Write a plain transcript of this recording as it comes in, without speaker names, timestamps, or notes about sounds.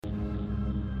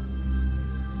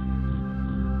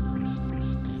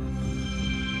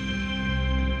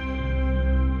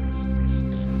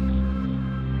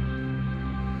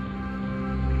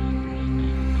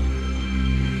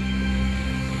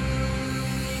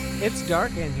It's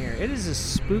dark in here. It is a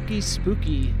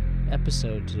spooky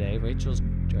episode today. Rachel's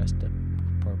dressed up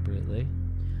appropriately.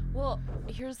 Well,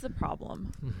 here's the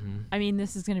problem. Mm-hmm. I mean,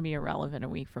 this is going to be irrelevant a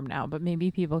week from now, but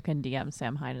maybe people can DM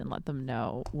Sam Hyde and let them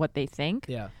know what they think.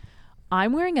 Yeah.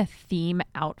 I'm wearing a theme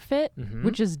outfit, Mm-hmm.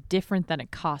 which is different than a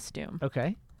costume.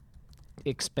 Okay.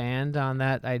 Expand on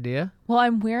that idea. Well,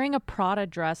 I'm wearing a Prada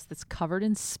dress that's covered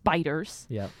in spiders.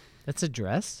 Yep. That's a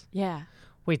dress? Yeah.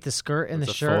 Wait, the skirt and It's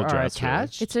the a shirt full are dress,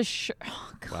 attached? It's a shirt.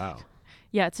 Oh, God. Wow.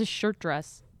 Yeah, it's a shirt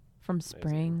dress from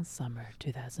spring, summer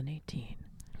 2018.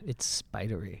 It's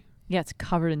spidery. Yeah, it's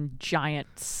covered in giant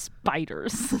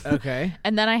spiders. Okay.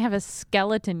 And then I have a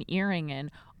skeleton earring in.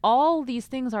 All these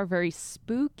things are very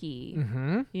spooky,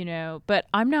 Mm-hmm. you know, but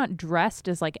I'm not dressed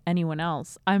as like anyone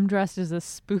else. I'm dressed as a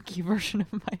spooky version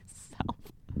of myself.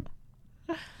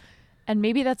 And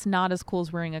maybe that's not as cool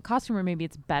as wearing a costume, or maybe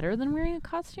it's better than wearing a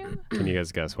costume. Can you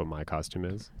guys guess what my costume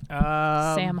is?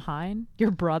 Sam Hyde,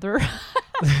 your brother,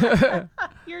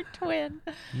 your twin.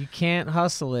 You can't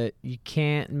hustle it. You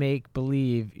can't make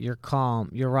believe. You're calm.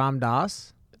 You're Ram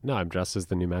Dass? No, I'm dressed as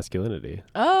the new masculinity.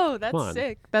 Oh, Come on. that's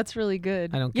sick. That's really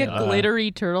good. I don't Yeah, get it.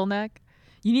 glittery turtleneck.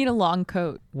 You need a long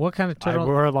coat. What kind of I turtle?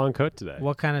 wore a long coat today.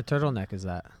 What kind of turtleneck is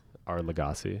that? Our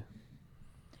Legacy.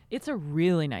 It's a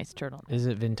really nice turtleneck. Is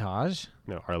it vintage?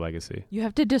 No, Our Legacy. You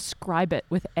have to describe it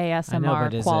with ASMR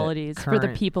but is it qualities for the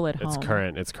current? people at It's home.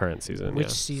 current. It's current season. Which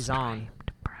yeah. season? Brown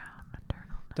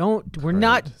turtleneck. Don't. We're Current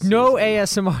not. No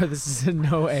season. ASMR. This is a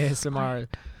no ASMR.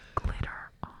 Glitter.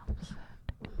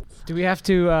 Do we have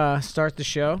to start the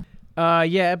show?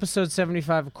 Yeah, episode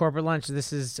 75 of Corporate Lunch.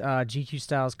 This is GQ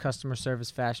Style's customer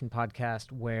service fashion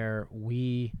podcast where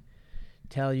we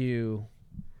tell you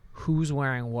who's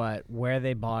wearing what, where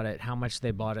they bought it, how much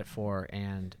they bought it for,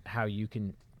 and how you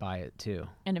can buy it too.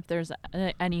 And if there's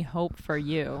any hope for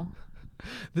you.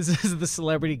 This is the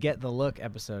celebrity get the look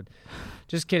episode.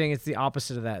 Just kidding. It's the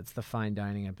opposite of that. It's the fine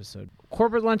dining episode.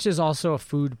 Corporate Lunch is also a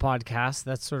food podcast.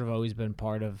 That's sort of always been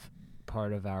part of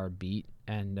our beat.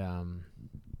 And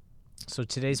so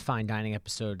today's fine dining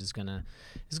episode is gonna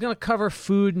cover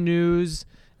food news.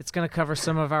 It's gonna cover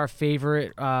some of our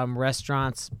favorite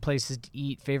restaurants, places to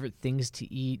eat, favorite things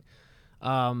to eat,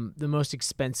 the most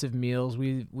expensive meals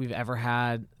we've ever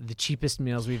had, the cheapest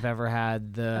meals we've ever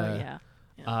had,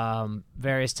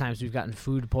 various times we've gotten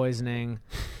food poisoning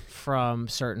from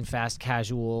certain fast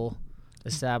casual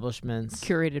establishments.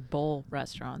 Curated bowl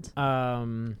restaurants.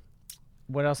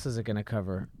 What else is it gonna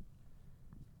cover?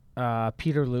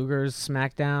 Peter Luger's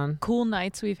SmackDown. Cool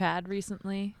nights we've had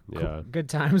recently. Yeah. Good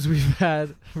times we've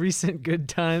had. Recent good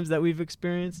times that we've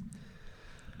experienced.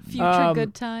 Future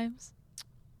good times.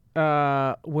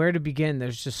 Where to begin?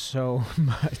 There's just so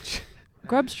much.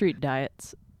 Grub Street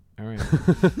diets. All right.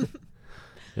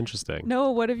 Interesting.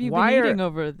 Noah, what have you Why been are- eating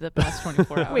over the past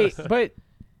 24 hours? Wait, but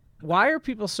why are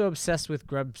people so obsessed with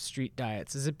Grub Street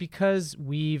diets? Is it because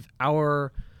we've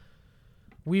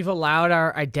allowed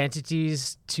our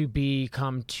identities to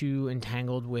become too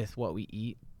entangled with what we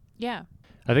eat? Yeah.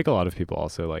 I think a lot of people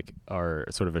also like are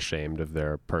sort of ashamed of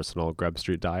their personal Grub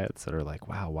Street diets and are like,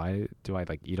 wow, why do I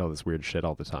like eat all this weird shit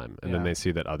all the time? And then Yeah. they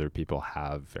see that other people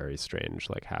have very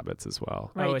strange like habits as well.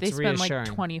 Right. Oh, They it's spend like reassuring.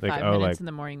 25 Like, oh, minutes like- in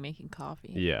the morning making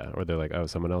coffee. Yeah. Or they're like, oh,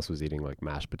 someone else was eating like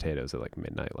mashed potatoes at like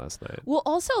midnight last night. Well,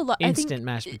 also, I Instant think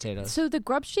mashed potatoes. so. The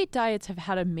Grub Street diets have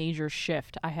had a major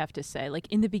shift, I have to say.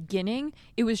 Like in the beginning,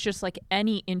 it was just like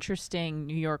any interesting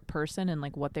New York person and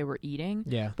like what they were eating.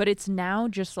 Yeah. But it's now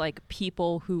just like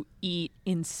people who eat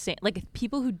insane. Like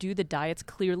people who do the diets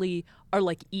clearly are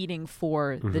like eating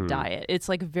for the diet. It's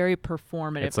like very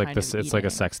performative. It's like kind this. of It's like a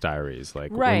eating. sex diaries.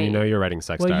 Like when Right. you know you're writing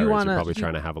sex Well, you diaries, wanna- you're probably you-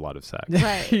 trying to have a lot of sex.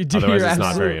 Right. You do Otherwise your it's not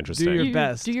absolute- very interesting. Do your You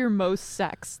best. do your most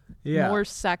sex. Yeah. More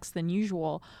sex than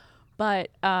usual. But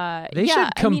They yeah, should I mean,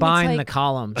 it's combine the like-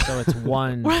 column so it's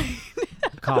one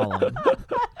column.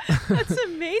 That's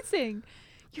amazing.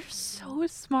 You're so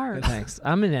smart. Thanks.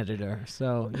 I'm an editor,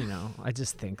 so I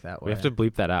just think that way. We have to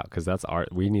bleep that out because that's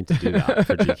art. We need to do that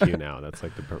for GQ now. That's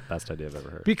like the best idea I've ever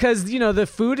heard. Because the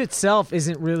food itself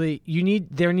isn't really.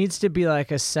 There needs to be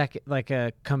like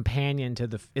a companion to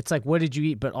the. It's like, what did you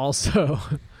eat, but also,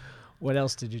 what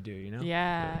else did you do?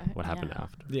 Yeah. What happened yeah.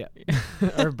 after?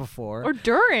 Yeah, or before. Or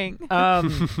during.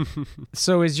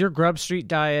 So is your Grub Street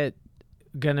diet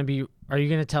gonna be? Are you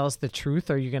gonna tell us the truth?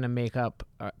 Or are you gonna make up?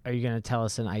 Are you gonna tell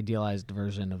us an idealized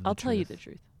version of the I'll truth? tell you the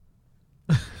truth.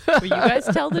 Will you guys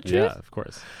tell the truth? Yeah, of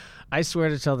course. I swear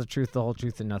to tell the truth, the whole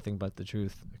truth, and nothing but the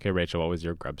truth. Okay, Rachel, what was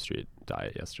your Grub Street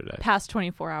diet yesterday? Past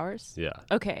 24 hours? Yeah.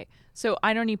 Okay. So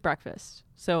I don't eat breakfast.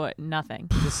 So nothing.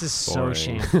 This is so Boring.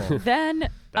 shameful. Then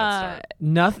Bad start.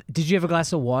 Nothing. Did you have a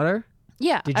glass of water?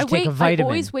 Yeah. Did you I take a I vitamin?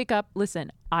 always wake up.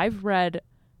 Listen, I've read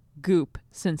Goop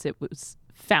since it was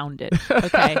founded.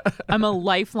 Okay. I'm a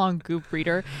lifelong Goop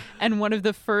reader. And one of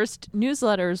the first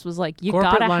newsletters was like, you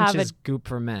Corporate gotta lunch have is Goop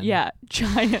for men.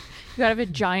 giant, you gotta have a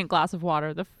giant glass of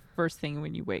water the first thing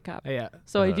when you wake up. Yeah.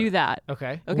 So I do that.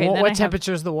 Okay. Okay, then I What have-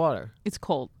 temperature is the water? It's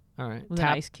cold All right. with an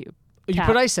ice cube. You Tap.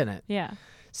 put ice in it. Yeah.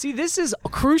 See, this is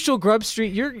crucial, Grub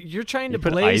Street. You're trying You to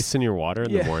put blaze. ice in your water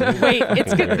in the morning? Wait,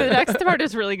 it's good. The next part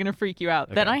is really gonna freak you out.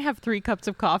 Then Okay. I have 3 cups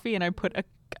of coffee and I put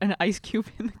an ice cube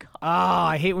in the coffee. Oh,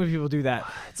 I hate when people do that.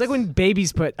 It's like when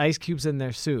babies put ice cubes in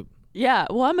their soup. Yeah,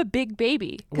 well, I'm a big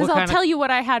baby. Because What I'll kind of- tell you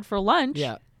what I had for lunch.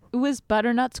 Yeah. It was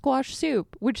butternut squash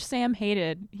soup, which Sam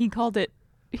hated. He called it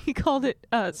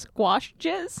squash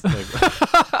jizz.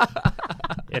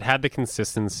 It had the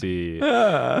consistency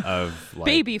of like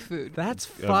Baby food. That's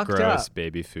of fucked gross up.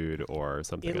 baby food or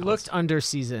something It else. looked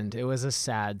under-seasoned. It was a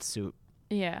sad soup.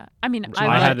 Yeah. I mean, I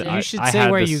I had- loved you it. should I say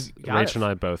had where this, you got Rach it and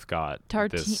I both got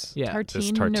this. Yeah.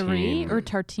 Tartine tartine. or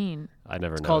tartine? I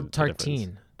never know. called the difference.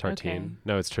 tartine. Tartine. Okay.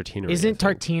 No, it's tartinery. I Isn't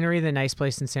think. Tartinery the nice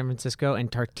place in San Francisco,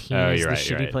 and Tartine Oh, is you're the right,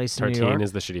 you're shitty right. place in Tartine New York?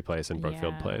 is the shitty place in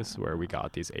Brookfield Yeah. Place where we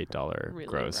got these $8 Really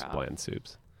gross rough. bland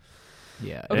soups.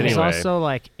 Yeah. Okay. It was Anyway. also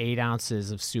like 8 ounces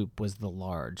of soup was the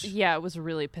large. Yeah, it was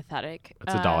really pathetic.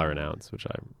 It's $1 an ounce, which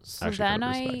I So actually then kind of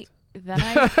I respect. then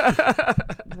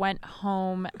I went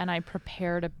home and I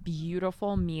prepared a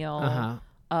beautiful meal Uh-huh.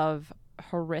 of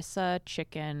harissa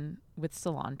chicken with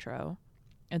cilantro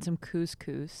and some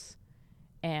couscous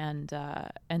and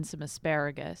some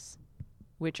asparagus,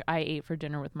 which I ate for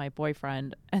dinner with my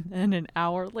boyfriend. And then an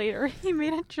hour later, he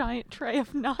made a giant tray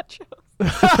of nachos.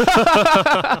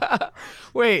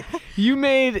 Wait, you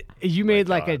made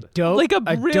like a God. dope, Like a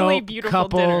really dope beautiful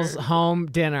couple's dinner. home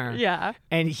dinner. Yeah.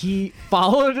 And he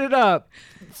followed it up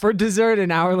for dessert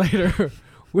an hour later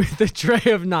with a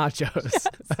tray of nachos.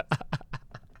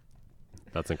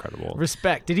 That's incredible.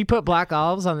 Respect. Did he put black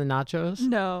olives on the nachos?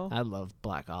 No. I love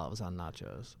black olives on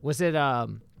nachos. Was it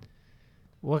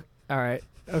what? All right.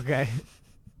 Okay.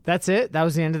 That's it? That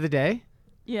was the end of the day?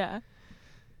 Yeah.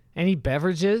 Any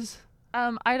beverages?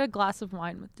 I had a glass of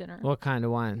wine with dinner. What kind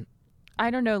of wine? I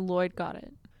don't know. Lloyd got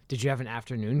it. Did you have an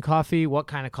afternoon coffee? What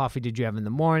kind of coffee did you have in the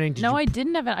morning? Did No, you, I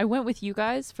didn't have it. I went with you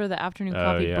guys for the afternoon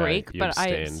coffee yeah, break, you but I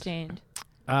abstained.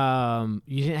 abstained.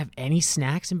 you didn't have any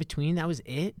snacks in between? That was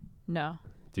it? No.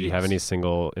 Did you have any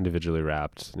single individually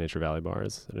wrapped Nature Valley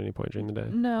bars at any point during the day?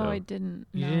 No, I didn't.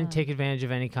 You No. didn't take advantage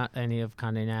of any of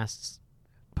Condé Nast's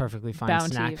perfectly fine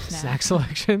Bounty snack of snacks. snack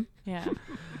selection? Yeah.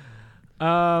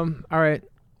 All right.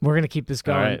 We're going to keep this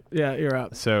going. All right. Yeah, you're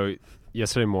up. So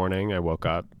yesterday morning, I woke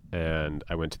up and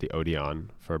I went to the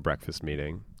Odeon for a breakfast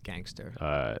meeting. Gangster.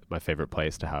 My favorite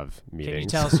place to have meetings. Can you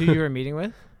tell us who you were meeting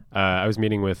with? I was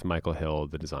meeting with Michael Hill,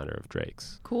 the designer of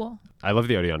Drake's. Cool. I love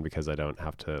the Odeon because I don't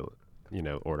have to,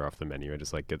 order off the menu. I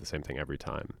just get the same thing every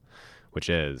time, which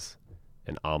is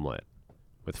an omelet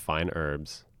with fine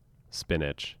herbs,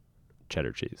 spinach,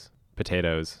 cheddar cheese,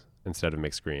 potatoes instead of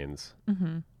mixed greens,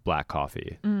 black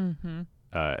coffee, and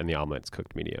the omelet's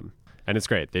cooked medium. And it's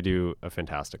great. They do a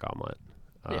fantastic omelet.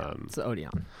 It's the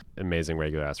Odeon. Amazing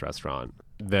regular ass restaurant.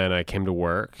 Then I came to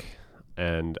work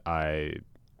and I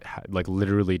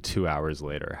literally 2 hours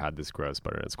later had this gross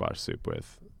butternut squash soup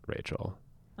with Rachel.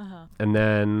 And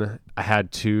then I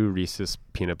had 2 Reese's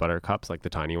peanut butter cups, like the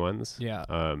tiny ones. Yeah.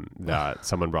 That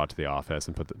someone brought to the office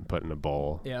and put in a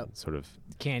bowl. Yeah. Sort of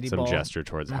Candy some bowl. gesture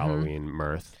towards Halloween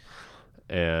mirth.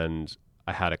 And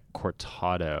I had a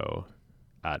cortado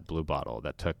at Blue Bottle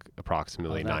that took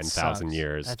approximately 9,000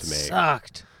 years that to make.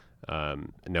 Sucked.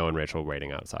 Noah and Rachel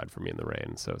waiting outside for me in the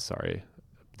rain. So sorry.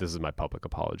 This is my public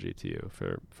apology to you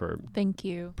for Thank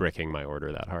you. bricking my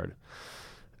order that hard.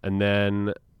 And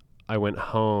then I went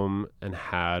home and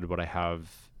had what I have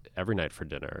every night for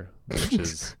dinner, which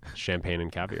is champagne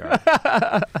and caviar.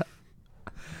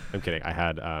 I'm kidding. I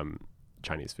had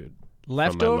Chinese food.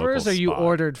 Leftovers or you spot.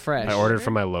 ordered fresh? I ordered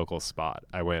from my local spot.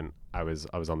 I was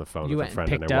on the phone You with went a friend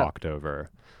and and picked I up? walked over,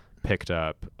 picked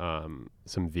up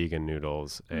some vegan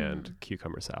noodles and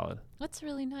cucumber salad. That's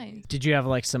really nice. Did you have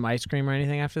like some ice cream or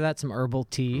anything after that? Some herbal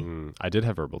tea? I did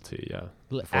have herbal tea, yeah.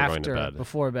 Before going to bed.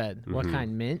 Before bed. What Mhm.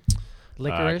 kind? Mint?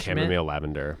 Licorice? mint? Chamomile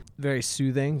lavender. Very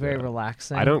soothing, very Yeah.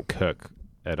 relaxing. I don't cook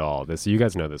at all. You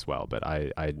guys know this well, but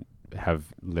I have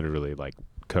literally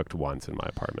cooked once in my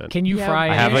apartment. Can you fry?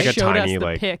 I have, you like, a showed tiny, us the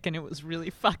like- pic and it was really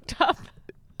fucked up.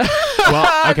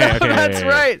 Well, okay. That's yeah.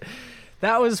 right.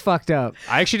 That was fucked up.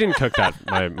 I actually didn't cook that.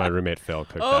 My roommate Phil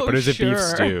cooked that, Oh, but it was a beef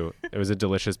sure. stew. It was a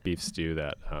delicious beef stew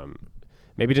that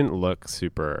maybe didn't look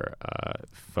super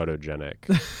photogenic.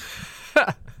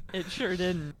 It sure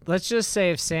didn't. Let's just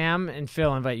say if Sam and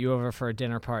Phil invite you over for a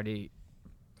dinner party,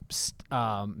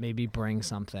 maybe bring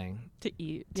something to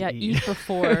eat. to Yeah, eat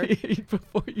before. eat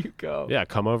before you go. Yeah,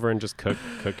 come over and just cook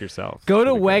yourself. Go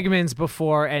to That'd be great. Wegmans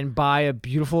before and buy a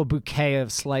beautiful bouquet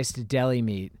of sliced deli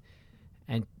meat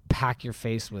and pack your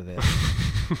face with it.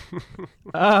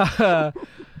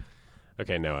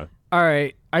 Okay, Noah. All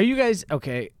right. Are you guys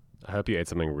okay? I hope you ate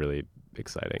something really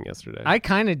exciting yesterday. I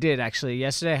kind of did, actually.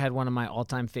 Yesterday I had one of my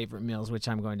all-time favorite meals, which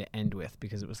I'm going to end with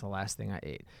because it was the last thing I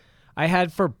ate. I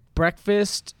had for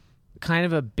breakfast kind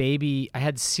of a baby. I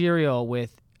had cereal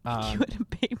with You had a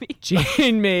baby.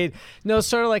 Jane made. No,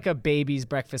 sort of like a baby's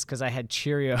breakfast because I had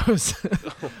Cheerios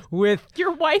with.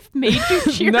 Your wife made you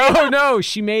Cheerios? No,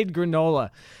 she made granola.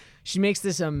 She makes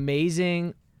this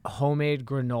amazing homemade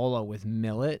granola with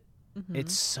millet. Mm-hmm.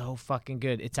 It's so fucking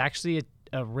good. It's actually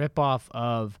a ripoff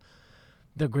of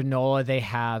the granola they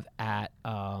have at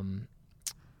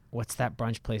what's that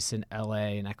brunch place in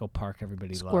LA in Echo Park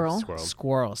everybody loves?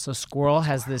 Squirrel. So Squirrel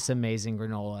has this amazing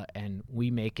granola and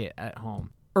we make it at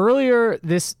home. Earlier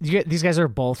these guys are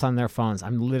both on their phones.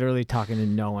 I'm literally talking to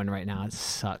no one right now. It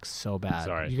sucks so bad.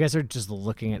 Sorry. You guys are just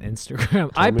looking at Instagram.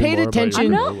 Tell I me paid more about attention.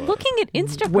 I'm your not granola. looking at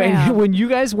Instagram. when you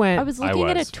guys went. I was looking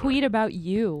at a was. tweet about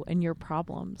you and your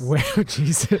problems. Well,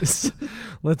 Jesus.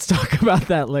 Let's talk about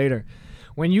that later.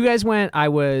 When you guys went, I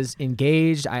was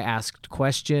engaged. I asked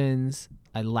questions.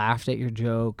 I laughed at your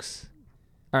jokes.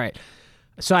 All right.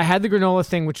 So I had the granola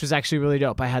thing, which was actually really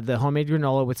dope. I had the homemade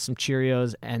granola with some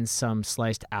Cheerios and some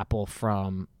sliced apple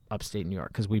from upstate New York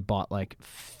because we bought like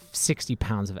 60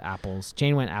 pounds of apples.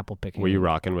 Jane went apple picking. Were you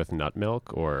rocking with nut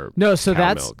milk or No, so cow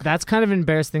that's milk? that's kind of an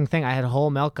embarrassing thing. I had whole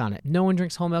milk on it. No one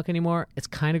drinks whole milk anymore. It's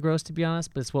kind of gross to be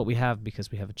honest, but it's what we have because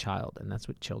we have a child, and that's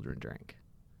what children drink.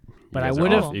 But I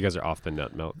would have. You guys are off the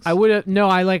nut milks. I would have. No,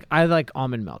 I like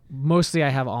almond milk. Mostly, I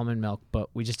have almond milk, but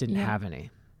we just didn't Yeah. have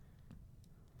any.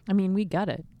 I mean, we got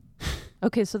it.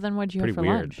 Okay, so then what'd you Pretty have for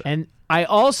weird. lunch? And I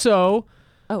also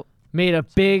Oh. made a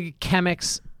big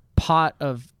Chemex pot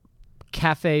of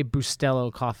Cafe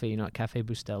Bustelo coffee. You know what Cafe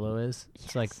Bustelo is?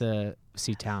 It's like the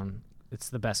Seatown. It's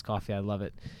the best coffee. I love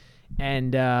it.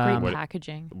 And Great What-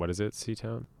 packaging. What is it?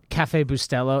 Seatown? Cafe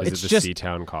Bustelo. Is it's it the just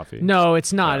Seatown coffee? no,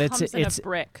 it's not. Oh. It's Comes in it's a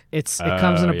brick. it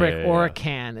comes in a Oh, brick yeah, or yeah. a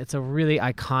can. It's a really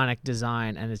iconic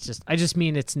design, and it's just I just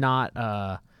mean it's not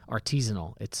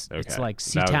artisanal. It's Okay. like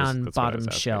That's Seatown what I bottom was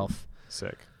asking. shelf.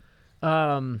 Sick.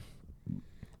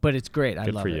 But it's great. I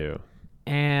Good love for it. you.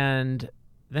 And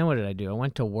then what did I do? I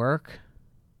went to work,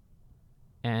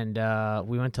 and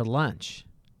we went to lunch.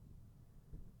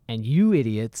 And you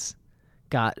idiots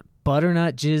got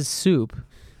butternut jizz soup,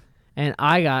 and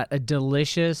I got a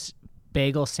delicious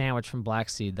bagel sandwich from Black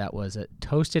Seed that was a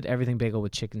toasted everything bagel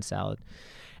with chicken salad.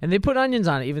 And they put onions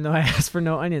on it, even though I asked for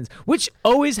no onions, which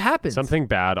always happens. Something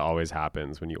bad always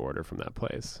happens when you order from that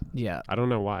place. Yeah. I don't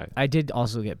know why. I did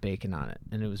also get bacon on it,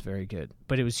 and it was very good.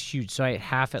 But it was huge. So I ate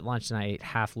half at lunch, and I ate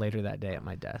half later that day at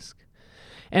my desk.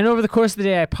 And over the course of the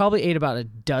day, I probably ate about a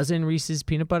dozen Reese's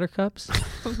peanut butter cups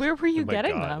Where were you Oh my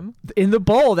getting God. them? in the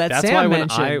bowl that That's Sam why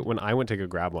mentioned. when I went to go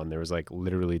grab one, there was like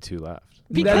literally 2 left.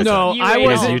 Because no, you I ate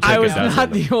wasn't. all You I took was a dozen.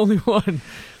 not the only one.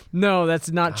 No, that's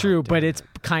not Oh, true, but damn it's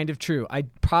kind of true. I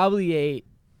probably ate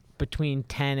between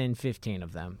 10 and 15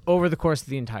 of them over the course of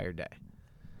the entire day.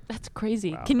 That's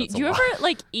crazy. Wow, Can you that's do a you lot. ever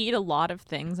like eat a lot of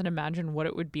things and imagine what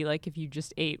it would be like if you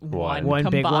just ate one One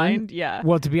big one? combined? Yeah.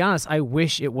 Well, to be honest, I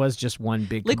wish it was just one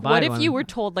big Like, what combined if one. you were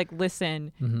told, like,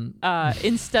 listen,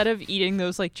 instead of eating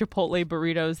those like Chipotle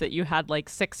burritos that you had like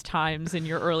 6 times in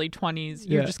your early 20s,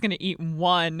 you're Yeah. just gonna eat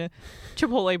one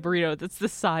Chipotle burrito that's the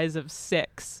size of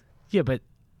 6. Yeah, but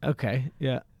okay,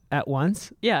 yeah, at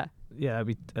once. Yeah. Yeah,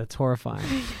 that's horrifying.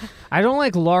 I don't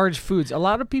like large foods. A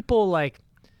lot of people like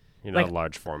You're not Like- a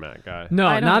large format guy. no,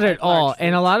 I don't not like at all. large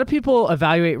And a foods. lot of people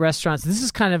evaluate restaurants. This is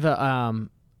kind of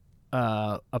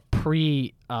a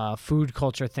pre food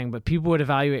culture thing, but people would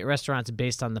evaluate restaurants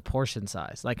based on the portion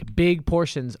size. Like big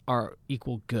portions are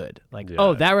equal good. Like, Yeah.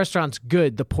 oh, that restaurant's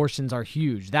good. The portions are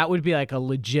huge. That would be like a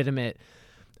legitimate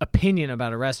opinion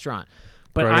about a restaurant.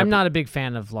 But Growing I'm up- not a big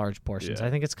fan of large portions. Yeah. I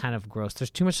think it's kind of gross. There's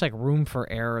too much like room for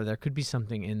error. There could be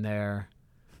something in there.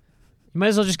 You might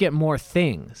as well just get more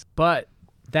things. But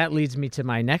that leads me to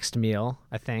my next meal,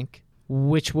 I think,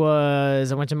 which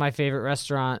was I went to my favorite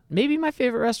restaurant, maybe my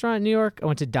favorite restaurant in New York. I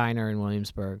went to Diner in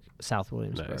Williamsburg, South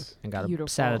Williamsburg, Nice. and sat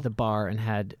Beautiful. at the bar and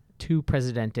had 2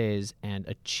 Presidentes and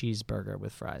a cheeseburger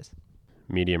with fries.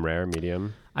 Medium rare,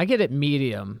 medium. I get it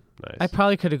medium. Nice. I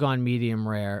probably could have gone medium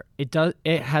rare. It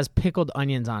has pickled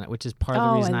onions on it, which is part of the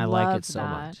Oh, reason I I like love it so that.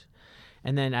 much.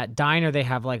 And then at Diner they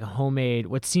have like a homemade,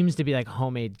 what seems to be like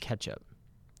homemade ketchup.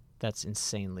 That's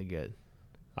insanely good.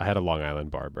 I had a Long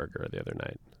Island bar burger the other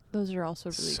night. Those are also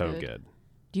really So good. good.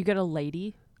 Do you get a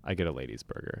lady? I get a lady's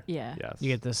burger. Yeah. Yes. You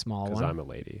get the small because one. I'm a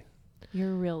lady.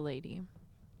 You're a real lady.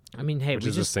 I mean, hey, Which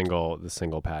is the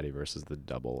single patty versus the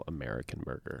double American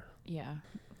burger. Yeah.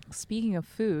 Speaking of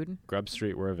food Grub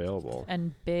Street, we're available.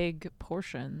 and big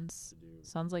portions,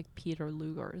 sounds like Peter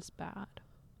Luger is bad.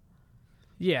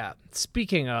 Yeah.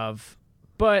 Speaking of,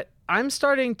 but I'm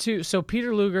starting to. So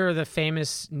Peter Luger, the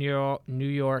famous New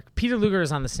York. Peter Luger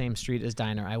is on the same street as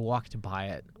Diner. I walked by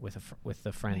it with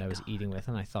the friend I was eating with,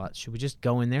 and I thought, should we just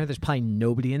go in there? There's probably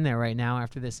nobody in there right now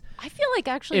after this. I feel like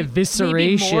actually maybe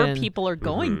Evisceration. more people are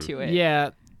going to it.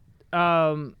 Yeah.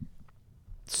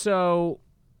 So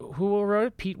who wrote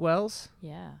it? Pete Wells.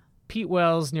 Yeah. Pete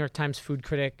Wells, New York Times food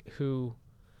critic, who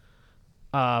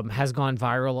has gone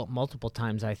viral multiple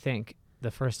times. I think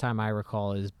the first time I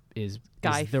recall is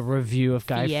the review of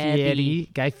Guy Fieri.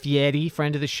 Guy Fieri,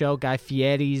 friend of the show. Guy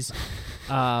Fieri's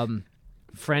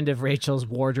friend of Rachel's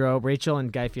wardrobe. Rachel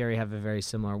and Guy Fieri have a very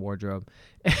similar wardrobe,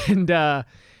 and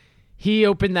he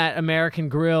opened that American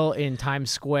Grill in Times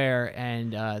Square,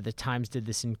 and the Times did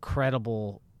this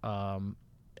incredible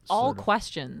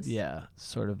questions. Yeah,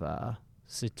 sort of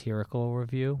satirical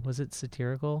review. Was it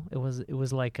satirical? It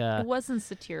was like a. It wasn't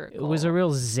satirical. It was a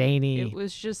real zany. It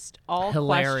was just all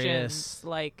hilarious questions.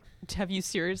 Like, have you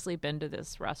seriously been to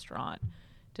this restaurant?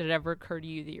 Did it ever occur to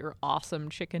you that your awesome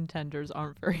chicken tenders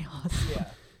aren't very awesome? Yeah.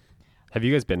 Have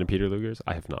you guys been to Peter Luger's?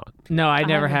 I have not. No, I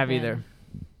never haven't have been. either.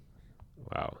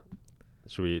 Wow.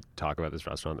 Should we talk about this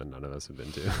restaurant that none of us have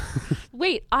been to?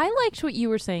 Wait, I liked what you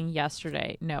were saying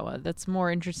yesterday, Noah. That's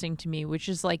more interesting to me, which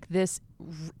is like this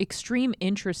extreme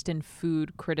interest in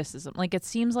food criticism. Like, it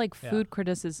seems like food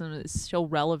criticism is still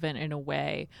relevant in a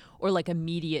way, or like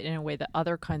immediate in a way that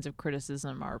other kinds of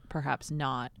criticism are perhaps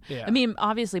not. Yeah. I mean,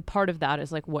 obviously part of that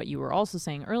is like what you were also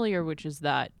saying earlier, which is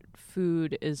that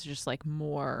food is just like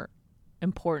more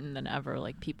important than ever.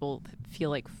 Like, people feel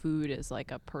like food is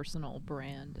like a personal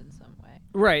brand in some way.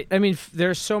 Right. I mean,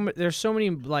 there's so many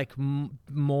like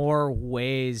more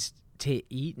ways to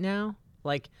eat now.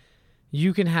 Like,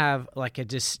 you can have like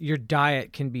your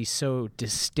diet can be so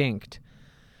distinct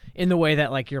in the way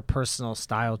that like your personal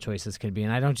style choices can be.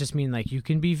 And I don't just mean like you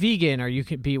can be vegan or you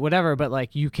can be whatever, but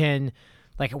like you can,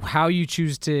 like how you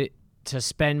choose to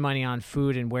spend money on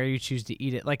food and where you choose to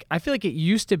eat it. Like, I feel like it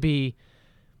used to be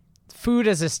food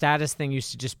as a status thing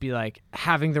used to just be like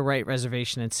having the right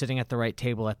reservation and sitting at the right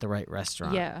table at the right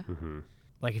restaurant. Yeah. Mm-hmm.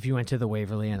 Like if you went to the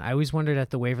Waverly Inn, I always wondered at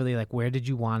the Waverly, like, where did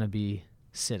you want to be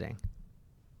sitting?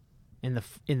 In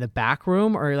the back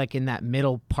room or like in that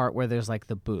middle part where there's like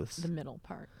the booths? The middle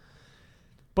part.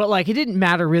 But like it didn't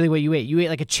matter really what you ate. You ate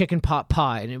like a chicken pot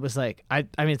pie, and it was like I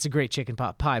mean it's a great chicken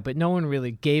pot pie, but no one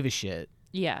really gave a shit.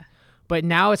 Yeah. But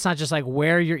now it's not just like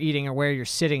where you're eating or where you're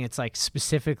sitting. It's like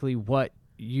specifically what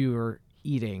you're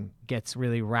eating gets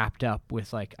really wrapped up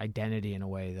with like identity in a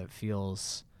way that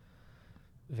feels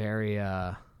very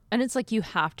And it's like you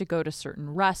have to go to certain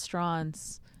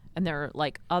restaurants, and there are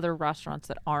like other restaurants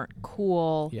that aren't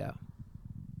cool. yeah.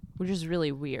 Which is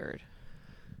really weird.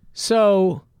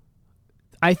 So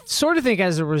I sort of think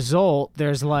as a result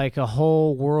there's like a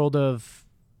whole world of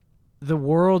the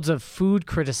worlds of food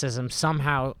criticism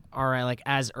somehow are like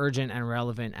as urgent and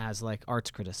relevant as like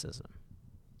arts criticism.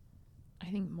 I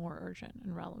think more urgent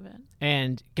and relevant.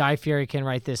 And Guy Fieri can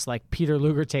write this like Peter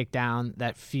Luger takedown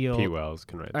that feel. Pete Wells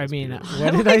can write this. I mean, Peter.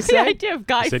 what did I The say? idea of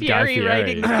Guy said Guy Fieri Fieri.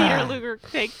 writing the Peter Luger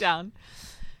takedown.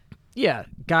 Yeah,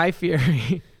 Guy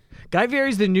Fieri. Guy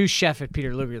Fieri's the new chef at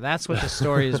Peter Luger. That's what the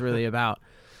story is really about.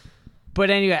 But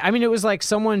anyway, I mean, it was like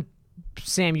Sam,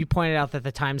 you pointed out that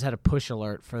the Times had a push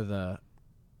alert for the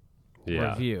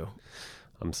review.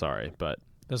 I'm sorry, but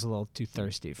It was a little too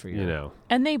thirsty for you. you know,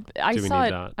 And I Do we saw need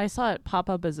it. that? I saw it pop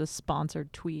up as a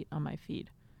sponsored tweet on my feed.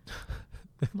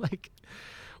 Like, did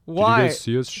why? you guys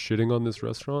see us shitting on this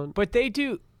restaurant? But they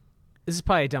do. This is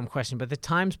probably a dumb question, but the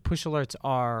Times push alerts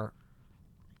are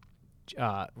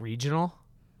regional.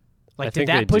 Like, I did think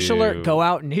that they push do. alert go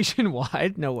out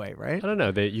nationwide? No way, right? I don't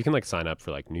know. You can like sign up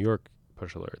for like New York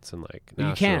push alerts and like You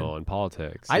national can. and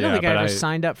politics. I don't Yeah, think I but ever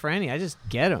signed up for any. I just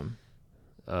get them.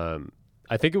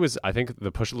 I think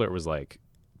the push alert was like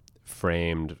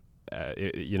framed.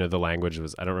 The language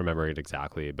was, I don't remember it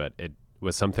exactly, but it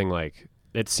was something like,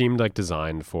 it seemed like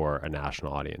designed for a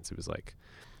national audience. It was like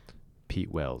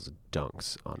Pete Wells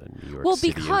dunks on a New York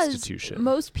City because institution.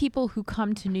 most people who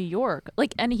come to New York,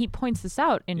 like, and he points this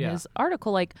out in Yeah. his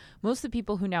article, like most of the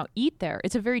people who now eat there,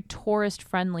 it's a very tourist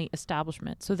friendly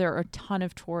establishment. So there are a ton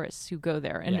of tourists who go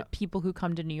there, and Yeah. people who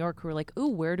come to New York who are like, ooh,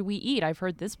 where do we eat? I've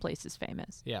heard this place is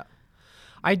famous. Yeah.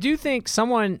 I do think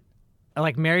someone,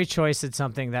 like Mary Choi said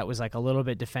something that was like a little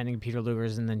bit defending Peter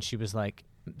Luger's, and then she was like,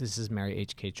 this is Mary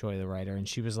H.K. Choi, the writer, and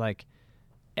she was like,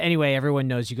 anyway, everyone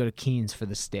knows you go to Keen's for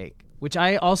the steak, which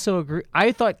I also agree.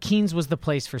 I thought Keen's was the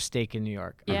place for steak in New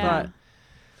York. Yeah.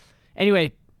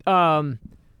 Anyway,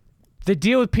 the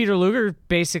deal with Peter Luger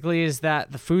basically is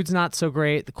that the food's not so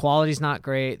great, the quality's not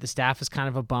great, the staff is kind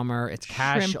of a bummer. It's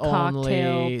cash Shrimp only.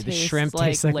 cocktail The tastes shrimp like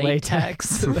tastes like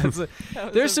latex.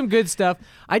 There's some good stuff.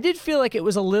 I did feel like it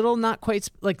was a little not quite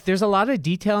like there's a lot of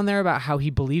detail in there about how he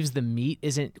believes the meat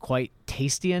isn't quite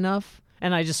tasty enough,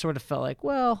 and I just sort of felt like,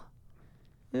 well,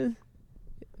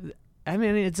 I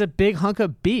mean, it's a big hunk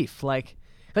of beef, like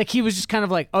he was just kind of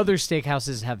like other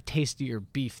steakhouses have tastier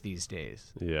beef these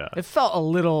days. Yeah. It felt a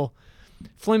little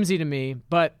flimsy to me,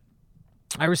 but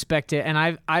I respect it.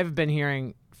 And I've been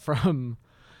hearing from,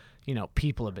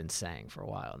 people have been saying for a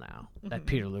while now that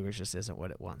Peter Luger just isn't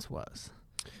what it once was.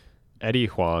 Eddie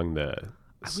Huang, the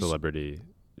celebrity.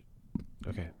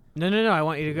 Okay. No, I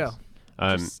want you to go.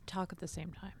 Just talk at the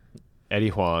same time. Eddie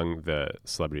Huang, the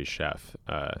celebrity chef.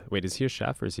 Wait, is he a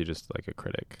chef or is he just like a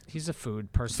critic? He's a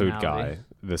food personality. Food guy.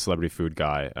 The celebrity food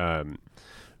guy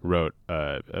wrote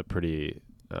a pretty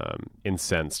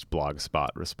incensed blog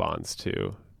spot response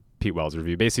to Pete Wells'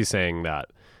 review, basically saying that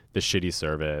the shitty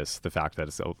service, the fact that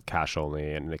it's cash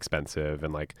only and expensive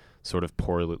and like sort of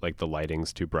poorly, like the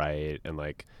lighting's too bright and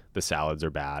like the salads are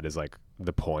bad is like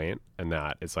the point, and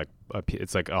that it's like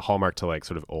a hallmark to like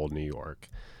sort of old New York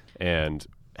and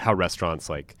how restaurants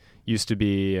like used to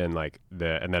be, and like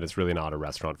and that it's really not a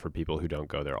restaurant for people who don't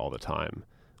go there all the time.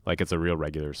 Like it's a real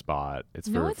regular spot. It's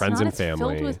for friends and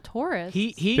family. It's filled with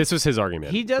tourists. This was his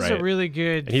argument. He does right? a really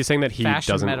good. And he's saying that he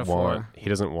doesn't metaphor.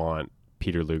 want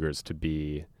Peter Luger's to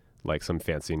be like some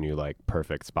fancy new like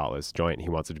perfect spotless joint. He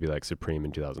wants it to be like Supreme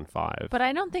in 2005. But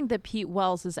I don't think that Pete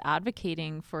Wells is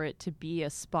advocating for it to be a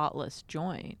spotless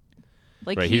joint.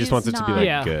 Like right, he just wants it to be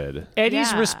like good.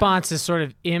 Eddie's response is sort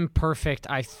of imperfect,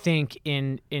 I think,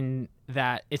 in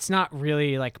that it's not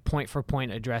really like point for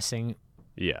point addressing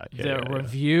the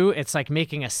review. It's like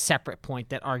making a separate point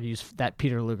that argues that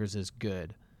Peter Luger's is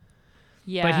good.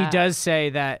 Yeah. But he does say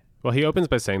that. Well, he opens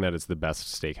by saying that it's the best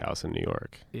steakhouse in New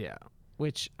York. Yeah,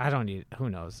 which I don't need.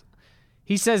 Who knows?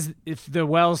 He says if the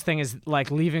Wells thing is like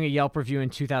leaving a Yelp review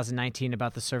in 2019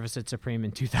 about the service at Supreme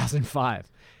in 2005.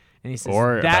 And he says,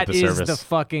 that is the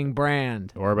fucking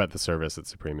brand. Or about the service at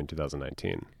Supreme in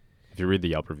 2019. If you read the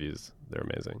Yelp reviews, they're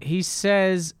amazing. He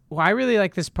says, I really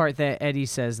like this part that Eddie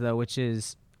says, though, which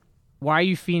is, why are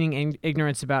you feigning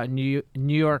ignorance about New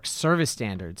York service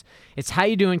standards? It's how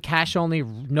you doing cash only,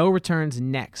 no returns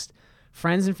next.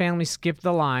 Friends and family skip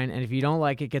the line, and if you don't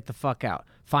like it, get the fuck out.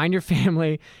 Find your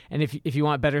family, and if you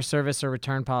want better service or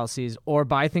return policies, or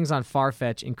buy things on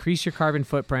Farfetch, increase your carbon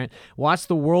footprint, watch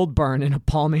the world burn in a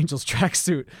Palm Angels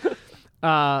tracksuit,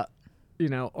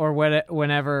 or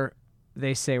whenever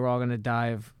they say we're all going to die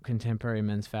of contemporary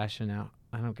men's fashion now.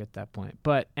 I don't get that point.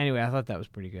 But anyway, I thought that was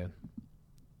pretty good.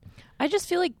 I just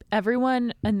feel like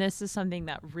everyone, and this is something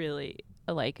that really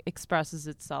like expresses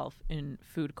itself in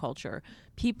food culture.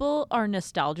 People are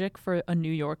nostalgic for a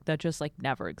New York that just like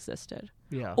never existed.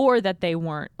 Yeah. Or that they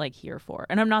weren't like here for.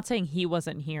 And I'm not saying he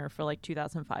wasn't here for like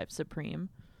 2005 Supreme,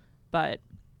 but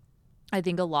I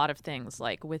think a lot of things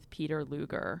like with Peter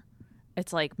Luger,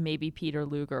 it's like maybe Peter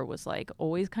Luger was like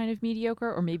always kind of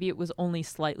mediocre, or maybe it was only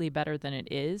slightly better than it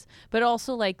is. But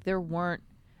also like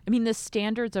the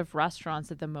standards of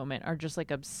restaurants at the moment are just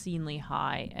like obscenely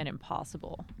high and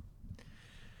impossible.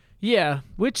 Yeah,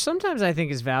 which sometimes I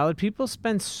think is valid. People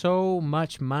spend so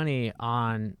much money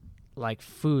on like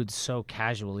food so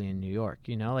casually in New York,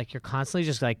 like you're constantly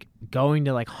just like going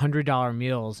to like $100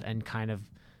 meals and kind of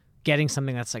getting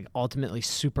something that's like ultimately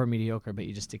super mediocre, but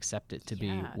you just accept it to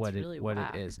be what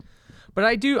it is. But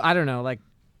I don't know, like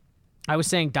I was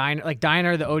saying,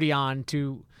 Diner, the Odeon,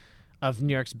 two of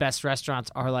New York's best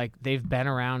restaurants are like, they've been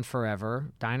around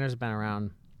forever. Diner's been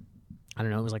around, I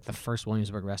don't know, it was like the first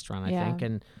Williamsburg restaurant, I think,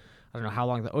 and I don't know how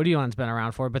long the Odeon's been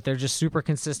around for, but they're just super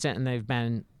consistent, and they've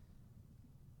been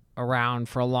around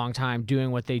for a long time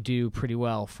doing what they do pretty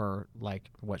well for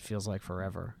like what feels like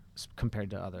forever compared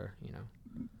to other,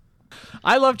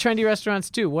 I love trendy restaurants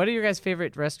too. What are your guys'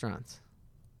 favorite restaurants?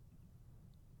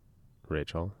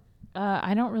 Rachel?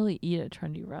 I don't really eat at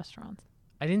trendy restaurants.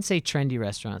 I didn't say trendy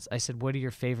restaurants. I said, what are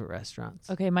your favorite restaurants?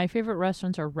 Okay, my favorite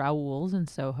restaurants are Raoul's in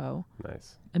Soho.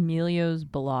 Nice. Emilio's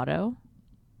Bellato,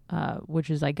 which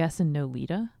is, I guess, in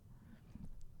Nolita.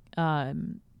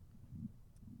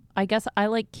 I guess I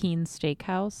like Keen's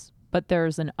Steakhouse, but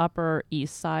there's an Upper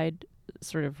East Side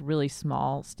sort of really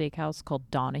small steakhouse called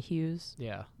Donahue's,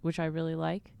 which I really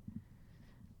like.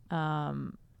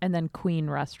 And then Queen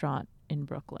Restaurant in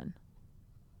Brooklyn.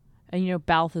 And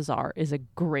Balthazar is a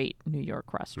great New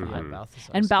York restaurant. Mhm. Balthazar's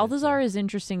And good, Balthazar too. is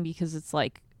interesting because it's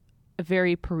like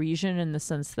very Parisian in the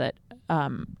sense that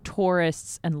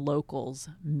tourists and locals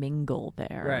mingle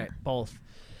there. Right, both.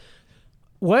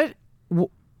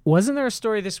 Wasn't there a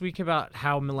story this week about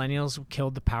how millennials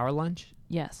killed the power lunch?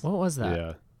 Yes. What was that?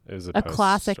 Yeah, it was A Post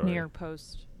classic story. New York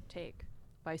Post take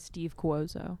by Steve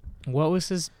Cuozzo. What was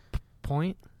his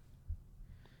point?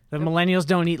 The millennials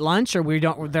don't eat lunch, or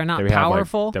they're not That we have, like,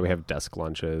 powerful. that we have desk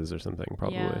lunches or something.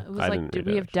 Probably. Yeah, it was I like, didn't did read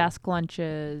we it, have actually. desk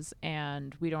lunches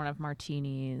and we don't have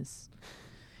martinis?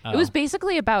 Oh. It was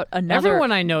basically about another.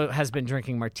 Everyone I know has been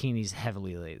drinking martinis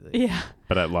heavily lately. Yeah.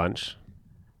 But at lunch,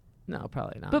 No,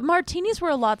 probably not. But martinis were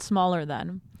a lot smaller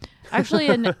then.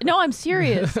 Actually, no, I'm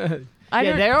serious.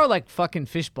 Yeah, they are like fucking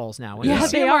fish bowls now. When Yeah, you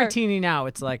see they a are. martini now,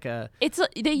 it's like They used to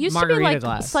be Margarita like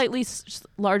glass. slightly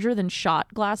larger than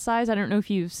shot glass size. I don't know if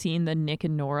you've seen the Nick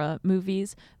and Nora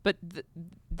movies, but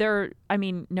they're. I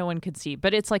mean, no one could see,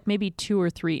 but it's like maybe 2 or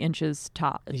 3 inches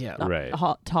tall. Yeah. Right.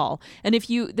 Tall. And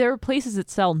there are places that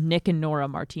sell Nick and Nora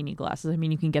martini glasses. I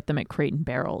mean, you can get them at Crate and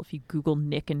Barrel if you Google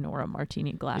Nick and Nora martini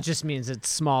it glass. just means it's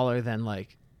smaller than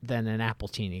an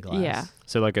appletini glass. Yeah.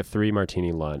 so like a 3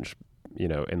 martini lunch,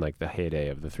 in like the heyday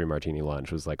of the 3 martini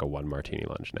lunch was like a 1 martini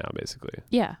lunch now, basically.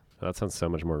 Yeah, That sounds so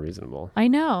much more reasonable. I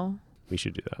know. We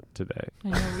should do that today. I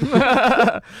know. We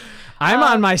should. I'm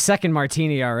on my second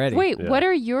martini already. Wait, Yeah. what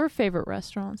are your favorite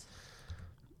restaurants?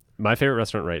 My favorite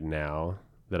restaurant right now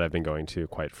that I've been going to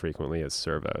quite frequently is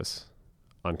Servos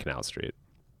on Canal Street.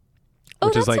 Oh,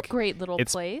 Which that's is like, a great little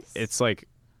it's- place. It's like,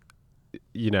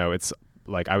 it's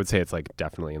like, I would say it's like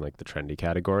definitely in like the trendy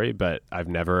category, but I've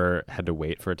never had to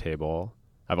wait for a table.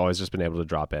 I've always just been able to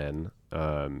drop in.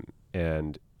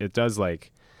 And it does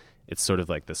like, it's sort of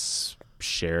like this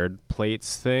shared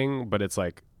plates thing, but it's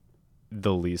like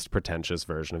the least pretentious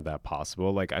version of that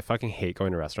possible. Like, I fucking hate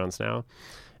going to restaurants now.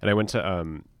 And I went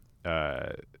to,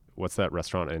 what's that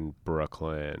restaurant in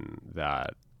Brooklyn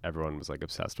that everyone was like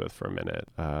obsessed with for a minute?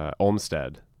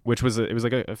 Olmsted, which was, it was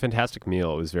like a fantastic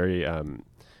meal. It was very,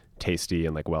 tasty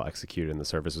and like well executed, and the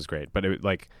service was great, but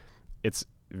it's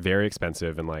very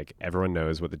expensive, and like everyone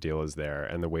knows what the deal is there,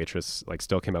 and the waitress like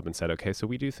still came up and said, okay, so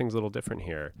we do things a little different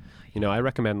here. I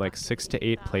recommend like 6 to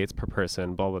 8 plates per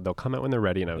person, blah, blah. They'll come out when they're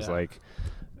ready. And I was like,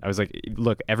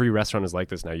 look, every restaurant is like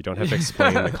this now. You don't have to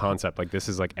explain the concept. Like, this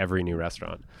is like every new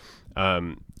restaurant.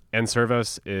 And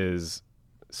Servos is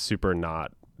super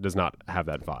does not have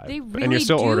that vibe. They really and you're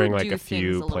still do ordering like do a things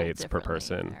few little plates per differently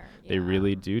person. there. They Yeah.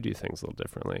 really do things a little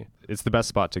differently. It's the best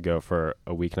spot to go for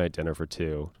a weeknight dinner for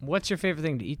 2. What's your favorite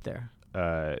thing to eat there?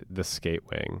 The skate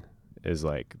wing is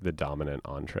like the dominant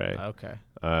entree. Okay.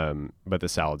 But the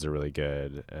salads are really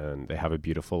good, and they have a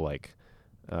beautiful like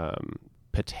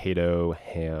potato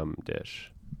ham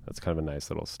dish. That's kind of a nice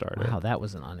little starter. Wow, that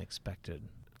was an unexpected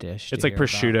dish. It's to like hear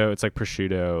prosciutto. about. It's like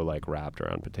prosciutto like wrapped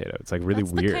around potato. It's like really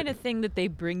That's weird. the kind of thing that they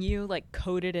bring you like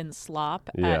coated in slop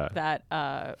Yeah.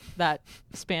 at that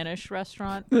Spanish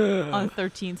restaurant on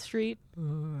 13th Street. I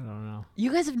don't know.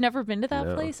 You guys have never been to that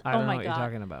No. place? I don't Oh know my what god. you're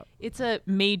talking about. It's a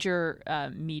major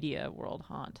media world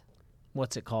haunt.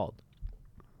 What's it called?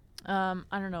 I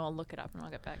don't know. I'll look it up and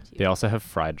I'll get back to you. They also have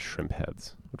fried shrimp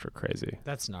heads, which are crazy.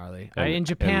 That's gnarly. And- In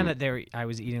Japan, and- I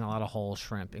was eating a lot of whole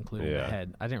shrimp, including the Yeah.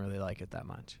 head. I didn't really like it that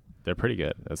much. They're pretty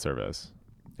good at service,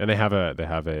 and they have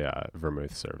a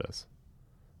vermouth service,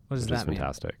 What does which is that mean?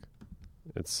 fantastic.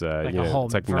 It's Like a whole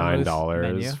it's like vermouth $9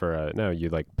 menu? for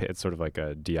it's sort of like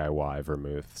a DIY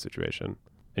vermouth situation,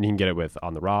 and you can get it with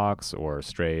on the rocks or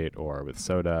straight or with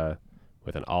soda,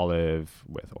 with an olive,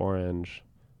 with orange.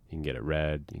 You can get it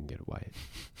red. You can get it white.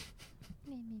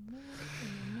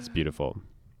 It's beautiful.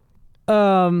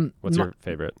 What's your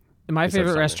favorite? My Besides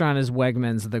favorite diner. restaurant is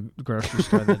Wegmans, the grocery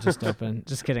store that just opened.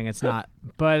 Just kidding, it's not.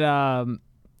 But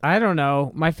I don't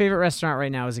know. My favorite restaurant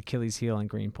right now is Achilles Heel in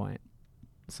Greenpoint.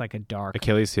 It's like a dark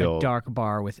Achilles Heel. dark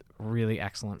bar with really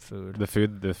excellent food. The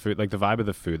food, like the vibe of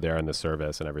the food there and the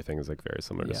service and everything is like very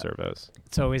similar to Yeah. Servos.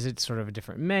 It's always sort of a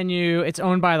different menu. It's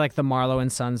owned by like the Marlowe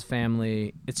and Sons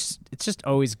family. It's just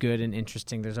always good and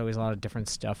interesting. There's always a lot of different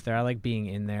stuff there. I like being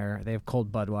in there. They have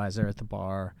cold Budweiser at the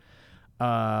bar.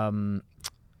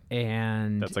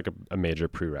 And That's like a major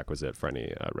prerequisite for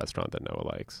any restaurant that Noah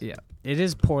likes. yeah, it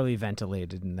is poorly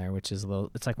ventilated in there, which is a little.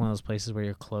 It's like one of those places where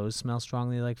your clothes smell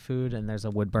strongly like food, and there's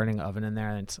a wood burning oven in there,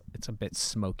 and it's a bit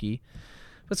smoky.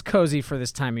 But it's cozy for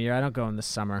this time of year. I don't go in the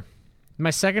summer. My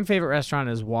second favorite restaurant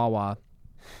is Wawa,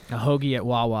 a hoagie at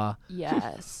Wawa.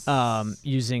 Yes.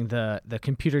 Using the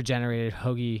computer generated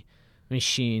hoagie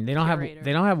machine. They don't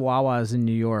Curator. have Wawas in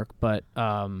New York, but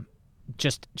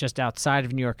just outside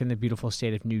of New York in the beautiful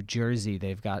state of New Jersey,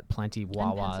 they've got plenty of And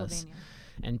Wawas. Pennsylvania.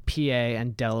 and PA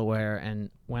and Delaware, and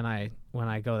when I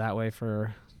go that way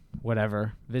for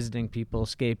whatever, visiting people,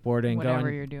 skateboarding, Whatever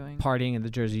going you're doing. partying in the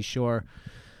Jersey Shore,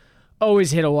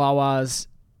 always hit a Wawa's.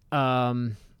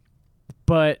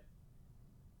 But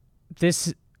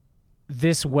this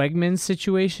Wegmans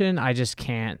situation, I just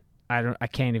can't. I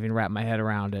can't even wrap my head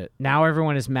around it. Now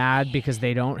everyone is mad because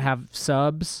they don't have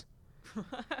subs.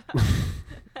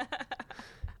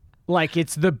 Like,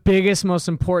 it's the biggest, most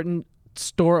important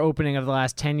store opening of the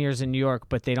last 10 years in New York,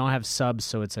 but they don't have subs,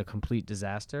 so it's a complete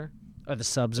disaster. Or the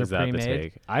subs are pre-made. Is that the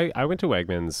take? I went to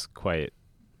Wegmans quite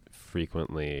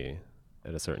frequently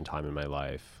at a certain time in my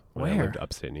life when I Where? lived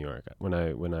upstate New York. When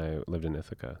I lived in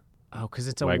Ithaca. Oh, because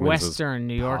it's a Wegmans was Western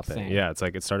New York popping. thing. Yeah, it's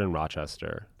like it started in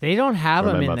Rochester. They don't have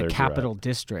Where them my in mother the grew Capital up.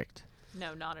 District.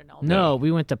 No, not in all. No,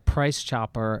 we went to Price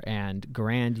Chopper and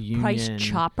Grand Union. Price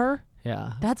Chopper?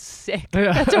 Yeah. That's sick.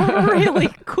 That's a really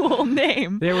cool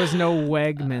name. There was no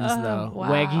Wegmans though. Wow.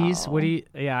 Weggies? What do you?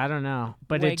 Yeah, I don't know.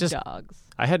 But Weg it just dogs.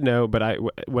 I had no, but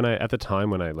when I at the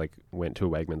time when I like went to a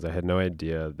Wegmans, I had no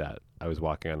idea that I was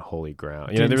walking on holy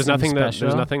ground. You know, Didn't there seem was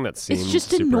special? nothing that seemed. It's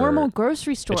just a super, normal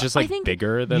grocery store. It's just I like think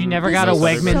bigger than. you never This got a is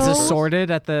Wegmans so-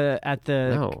 assorted at the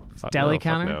No, deli no, fuck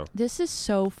counter? no. this is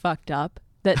so fucked up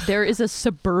that there is a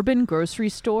suburban grocery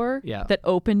store Yeah. that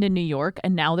opened in New York,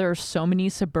 and now there are so many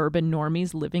suburban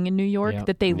normies living in New York Yeah.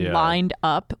 that they Yeah. lined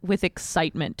up with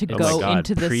excitement to Oh go my God,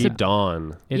 into the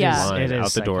pre-dawn. It Yeah. is. line It is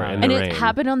out the door psychotic. in and the it rain.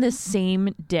 happened on the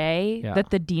same day Yeah. that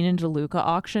the Dean and DeLuca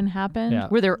auction happened, Yeah.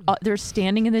 where they're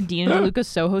standing in the Dean and DeLuca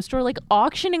Soho store, like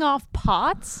auctioning off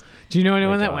pots. Do you know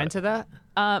anyone that God. went to that?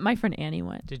 My friend Annie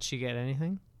went. Did she get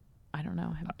anything? I don't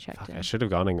know. I haven't checked Fuck, it. I should have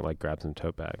gone and like grabbed some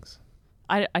tote bags.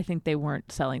 I think they weren't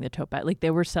selling the tote bag. Like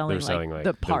they were selling, like,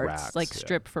 the the parts, racks, like yeah.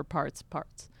 strip for parts.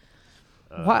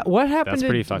 What happened? That's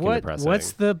pretty fucking depressing.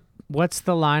 What's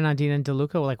the line on Dean and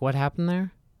DeLuca? Like, what happened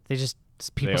there? They just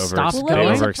people They stopped Well, going.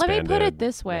 let me put it overexpanded.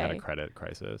 this They had way. a credit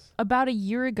crisis. About a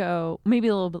year ago, maybe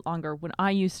a little bit longer, when I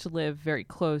used to live very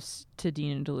close to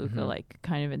Dean and DeLuca, Mhm. like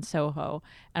kind of in Soho,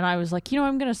 and I was like,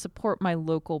 I'm going to support my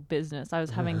local business. I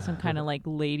was having some kind of like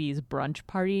ladies brunch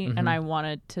party, Mhm. and I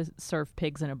wanted to serve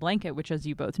pigs in a blanket, which, as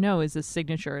you both know, is a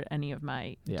signature at any of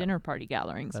my Yeah. dinner party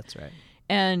gatherings. That's right.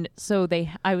 And so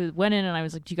went in and I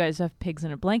was like, "Do you guys have pigs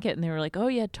in a blanket?" And they were like, "Oh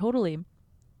yeah, totally."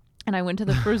 And I went to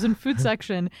the frozen food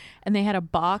section, and they had a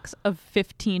box of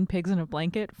 15 pigs in a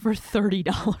blanket for $30.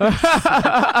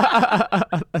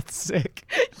 That's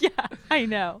sick. Yeah, I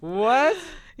know. What?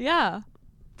 Yeah.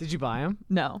 Did you buy them?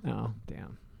 No. Oh,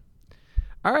 damn.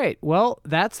 All right. Well,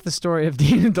 that's the story of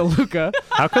Dean and DeLuca.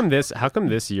 How come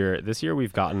this year? This year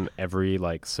we've gotten every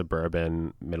like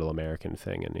suburban middle American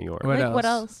thing in New York. What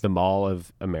else? The Mall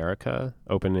of America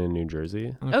opened in New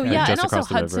Jersey. Oh Okay. yeah, Just and also across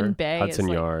the Hudson river. Bay Hudson is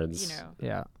like, Yards.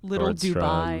 Yeah. little Nordstrom.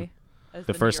 Dubai. as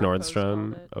The New first York Post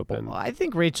Nordstrom called it. opened. Well, I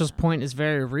think Rachel's point is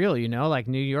very real. Like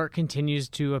New York continues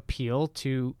to appeal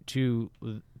to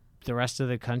the rest of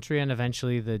the country, and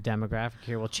eventually the demographic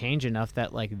here will change enough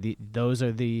that like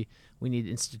we need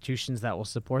institutions that will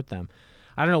support them.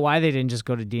 I don't know why they didn't just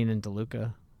go to Dean and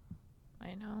DeLuca.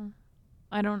 I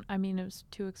know. I mean, it was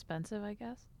too expensive, I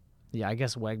guess. Yeah, I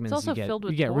guess Wegmans. It's also you get, filled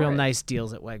with you get real tourists. nice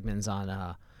deals at Wegmans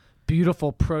on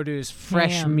beautiful produce,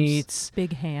 fresh Hams, meats.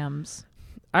 big hams.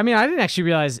 I mean, I didn't actually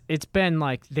realize it's been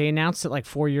like they announced it like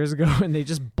 4 years ago, and they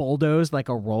just bulldozed like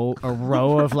a row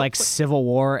of like Civil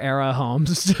War era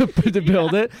homes to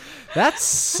build it. That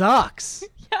sucks.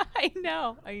 Yeah, I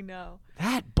know.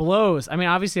 That blows. I mean,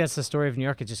 obviously that's the story of New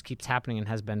York. It just keeps happening and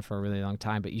has been for a really long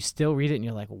time. But you still read it and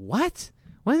you're like, what?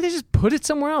 Why don't they just put it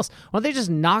somewhere else? Why don't they just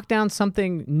knock down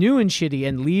something new and shitty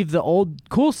and leave the old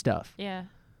cool stuff? Yeah,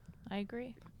 I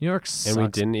agree. New York sucks. And we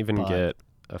didn't even butt. get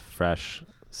a fresh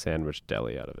sandwich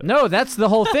deli out of it. No, that's the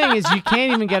whole thing is you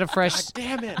can't even get a fresh. God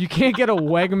damn it. You can't get a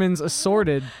Wegmans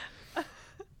assorted.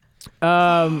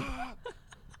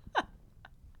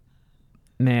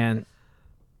 Man,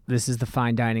 this is the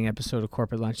fine dining episode of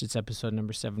Corporate Lunch. It's episode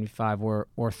number 75. We're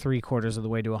 3/4 of the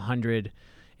way to 100.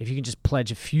 If you can just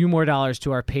pledge a few more dollars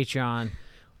to our Patreon,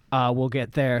 we'll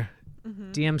get there.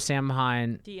 Mm-hmm. DM Sam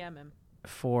Hine DM him.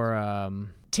 for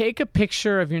take a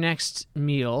picture of your next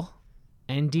meal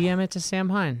and DM it to Sam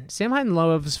Hine. Sam Hine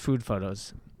loves food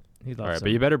photos. He loves All right, them.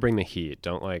 but you better bring the heat.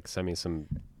 Don't like send me some,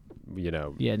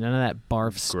 Yeah, none of that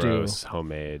barf stew. gross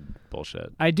homemade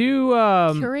bullshit. I do.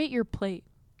 Curate your plate.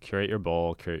 Curate your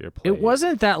bowl, curate your plate. It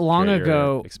wasn't that long curate your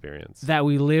ago experience. that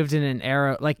we lived in an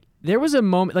era like there was a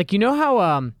moment like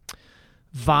how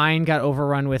Vine got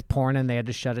overrun with porn and they had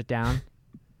to shut it down.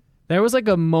 There was like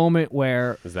a moment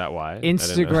where Is that why? I didn't know.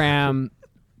 Instagram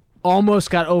almost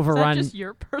got overrun. Is that just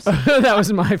your personal? That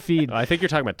was my feed. I think you're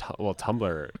talking about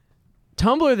Tumblr.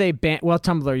 Tumblr, they banned. Well,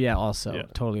 Tumblr, also Yeah.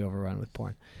 totally overrun with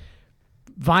porn.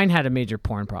 Vine had a major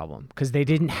porn problem because they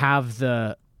didn't have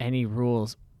any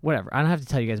rules. Whatever. I don't have to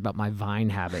tell you guys about my Vine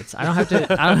habits. I don't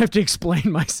have to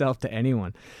explain myself to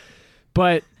anyone.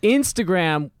 But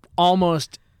Instagram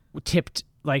almost tipped,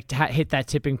 like, hit that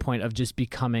tipping point of just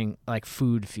becoming like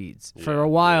food feeds. For a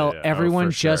while, everyone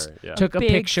just took a Big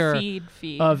picture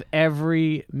feed. of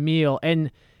every meal. And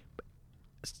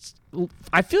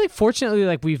I feel like, fortunately,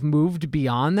 like, we've moved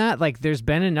beyond that. Like, there's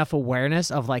been enough awareness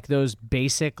of, like, those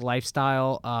basic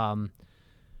lifestyle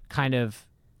kind of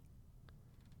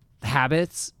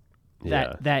habits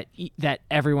that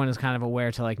everyone is kind of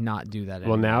aware to, like, not do that anymore.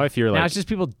 Well, now if you're now like, it's just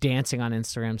people dancing on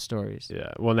Instagram stories.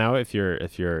 yeah. Well, now if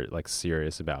you're like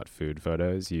serious about food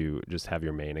photos, you just have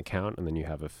your main account and then you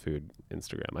have a food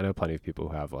Instagram. I know plenty of people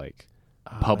who have like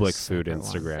public food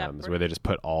Instagrams where they just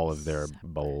put all of their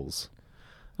bowls.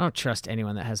 I don't trust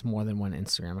anyone that has more than one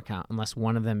Instagram account unless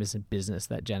one of them is a business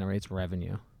that generates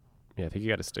revenue. Yeah, I think you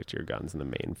got to stick to your guns in the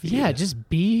main feed. Yeah, just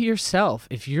be yourself.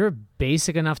 If you're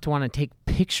basic enough to want to take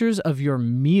pictures of your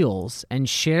meals and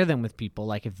share them with people,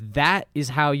 like, if that is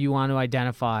how you want to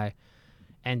identify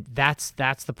and that's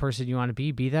the person you want to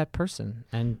be that person.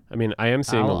 And I mean, I am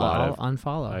seeing I'll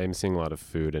unfollow. I am seeing a lot of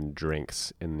food and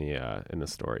drinks in the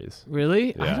stories.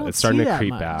 Really? Yeah, I don't it's starting see to that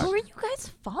creep much. back. Who are you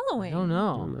guys following? I don't I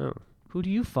know. don't know. Who do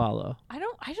you follow?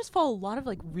 I just follow a lot of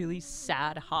like really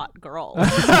sad hot girls.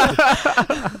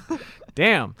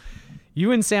 Damn.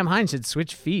 You and Sam Hines should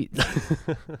switch feet.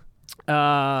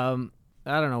 I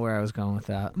don't know where I was going with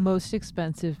that. Most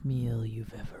expensive meal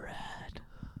you've ever had.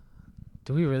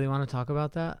 Do we really want to talk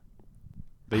about that?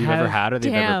 That you've ever had or that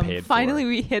you've ever paid Finally for?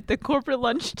 we hit the corporate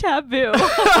lunch taboo.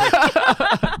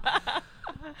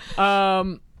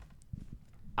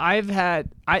 I've had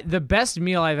the best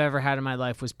meal I've ever had in my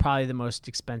life was probably the most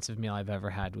expensive meal I've ever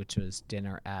had, which was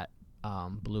dinner at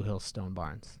Blue Hill Stone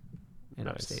Barns in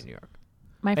upstate New York.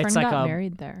 My friend It's like got a-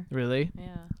 married there. Really?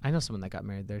 Yeah. I know someone that got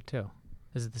married there too.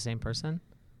 Is it the same person?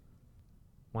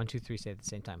 1, 2, 3, say it at the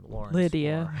same time. Lawrence.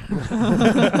 Lydia.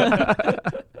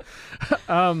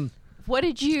 What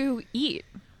did you eat?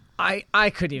 I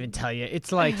couldn't even tell you.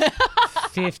 It's like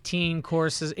 15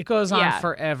 courses. It goes on Yeah.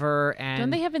 forever, and Don't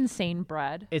they have insane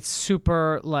bread? it's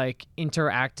super like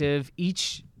interactive.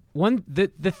 Each one, the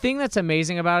thing that's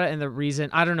amazing about it, and the reason,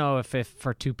 I don't know if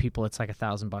for two people it's like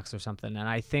 $1,000 or something, and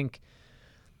I think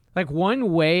like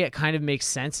one way it kind of makes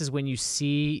sense is when you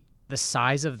see the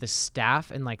size of the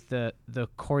staff and like the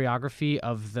choreography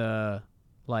of the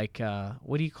like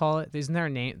what do you call it? Isn't there a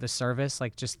name? The service,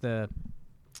 like just the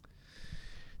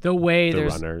way The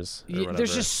there's runners. Or there's whatever.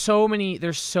 just so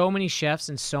many chefs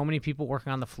and so many people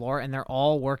working on the floor, and they're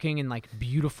all working in like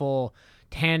beautiful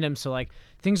tandem. So like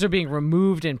things are being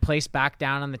removed and placed back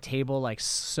down on the table like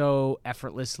so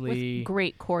effortlessly. With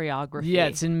great choreography. Yeah,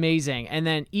 it's amazing. And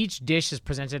then each dish is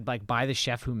presented like by the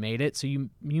chef who made it. So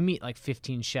you meet like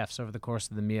 15 chefs over the course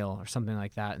of the meal or something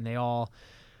like that, and they'll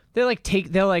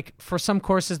like for some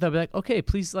courses they'll be like, okay,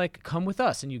 please like come with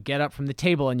us, and you get up from the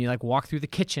table and you like walk through the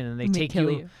kitchen, and they take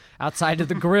you outside of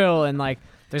the grill, and like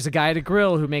there's a guy at a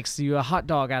grill who makes you a hot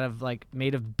dog out of like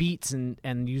made of beets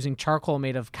and using charcoal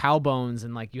made of cow bones,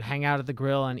 and like you hang out at the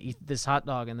grill and eat this hot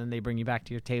dog, and then they bring you back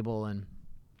to your table, and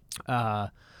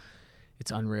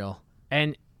it's unreal.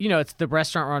 And you know, it's the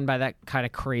restaurant run by that kind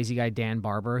of crazy guy Dan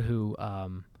Barber, who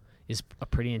is a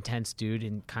pretty intense dude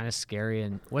and kind of scary.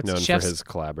 And what's known chef's for his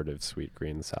collaborative sweet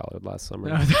green salad last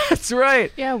summer. That's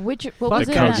right. Yeah, what The was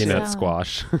The it? in that coconut salad?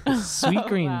 squash. Sweet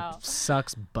green Wow.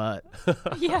 sucks butt.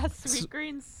 Yeah, sweet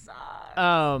green sucks.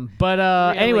 But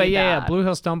Really anyway, yeah, bad. Blue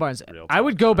Hill Stone Barns. Real I tough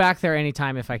would go time. back there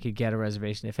anytime if I could get a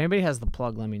reservation. If anybody has the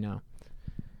plug, let me know.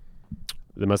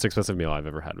 The most expensive meal I've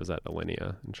ever had was at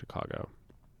Alinea in Chicago,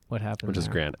 What happened? which is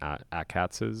there? Grant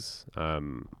Akatz's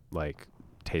like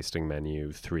tasting menu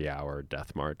 3-hour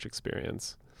death march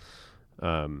experience.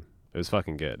 It was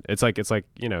fucking good. It's like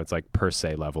you know, it's like per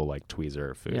se level like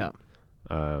tweezer food. Yeah.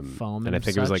 Foam and I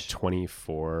think it was like such.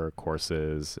 24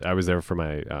 courses. I was there for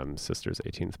my sister's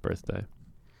 18th birthday.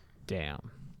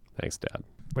 Damn. Thanks, Dad.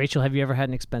 Rachel, have you ever had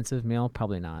an expensive meal?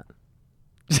 Probably not.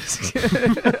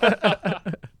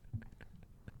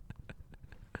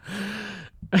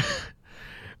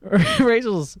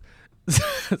 Rachel's.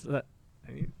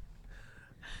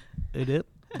 Dip.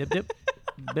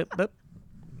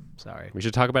 Sorry. We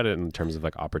should talk about it in terms of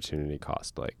like opportunity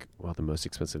cost. Like, well, the most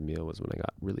expensive meal was when I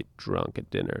got really drunk at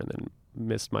dinner and then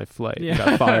missed my flight. Yeah.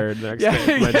 Got fired the next Yeah, day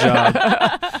from my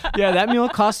yeah. job. Yeah, that meal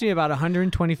cost me about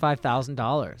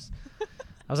 $125,000.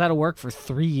 I was out of work for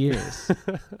 3 years.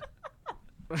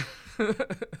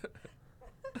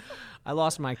 I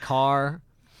lost my car.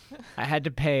 I had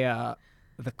to pay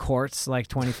the courts like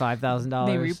 $25,000.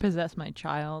 They repossess my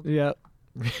child. Yep.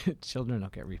 Children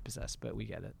don't get repossessed, but we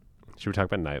get it. Should we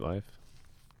talk about nightlife?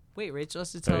 Wait, Rachel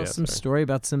has to tell us some sorry. story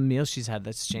about some meal she's had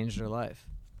that's changed her life.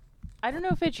 I don't know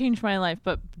if it changed my life,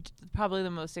 but probably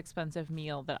the most expensive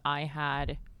meal that I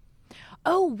had.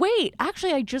 Oh, wait.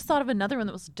 Actually, I just thought of another one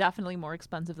that was definitely more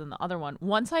expensive than the other one.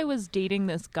 Once I was dating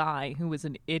this guy who was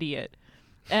an idiot,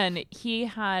 and he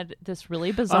had this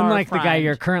really bizarre Unlike friend. the guy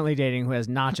you're currently dating who has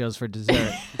nachos for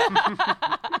dessert.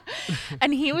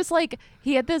 And he was like,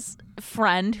 he had this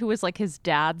friend who was like his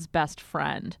dad's best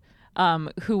friend.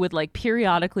 Who would like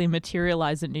periodically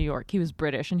materialize in New York. He was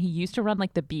British and he used to run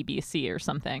like the BBC or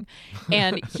something.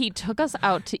 And he took us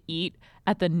out to eat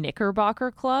at the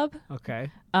Knickerbocker Club.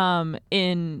 Okay.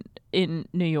 In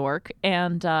New York,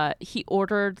 and he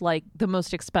ordered like the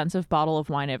most expensive bottle of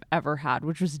wine I've ever had,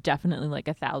 which was definitely like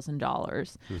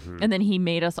 $1,000. And then he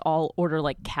made us all order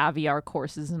like caviar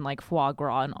courses and like foie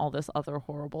gras and all this other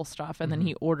horrible stuff. And then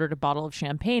he ordered a bottle of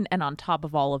champagne, and on top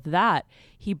of all of that,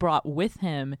 he brought with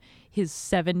him his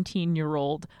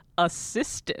 17-year-old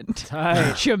assistant,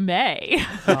 Jemay.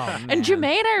 And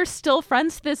Jemay and I are still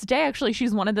friends to this day. Actually,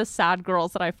 she's one of the sad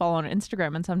girls that I follow on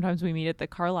Instagram, and sometimes we meet at the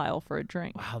Carlisle for a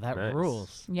drink. Wow, that Nice.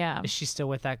 rules. Yeah. Is she still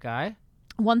with that guy?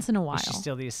 Once in a while. Is she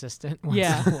still the assistant? Once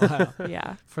Yeah. in a while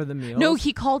Yeah. for the meals? No,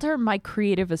 he called her my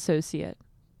creative associate.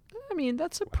 I mean,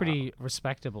 that's a pretty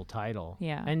respectable title.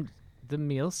 Yeah. And the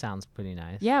meal sounds pretty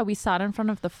nice. Yeah, we sat in front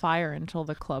of the fire until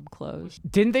the club closed.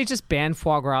 Didn't they just ban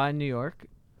foie gras in New York?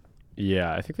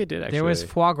 Yeah, I think they did actually. There was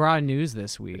foie gras news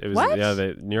this week. It was, What? Yeah,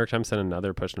 the New York Times sent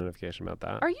another push notification about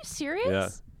that. Are you serious? Yeah.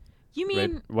 You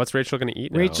mean What's Rachel going to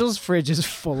eat now? Rachel's fridge is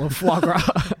full of foie gras.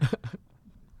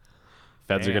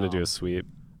 Feds are going to Damn. do a sweep.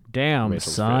 Damn,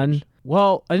 Rachel's son. fridge.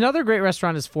 Well, another great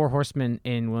restaurant is Four Horsemen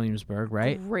in Williamsburg,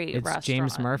 right? Great it's restaurant.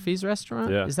 James Murphy's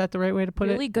restaurant. Yeah. Is that the right way to put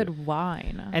really it? good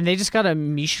wine? And they just got a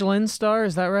Michelin star.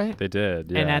 Is that right? They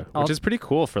did, yeah. And at Which is pretty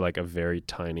cool for like a very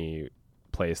tiny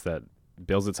place that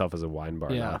bills itself as a wine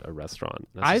bar, Yeah. not a restaurant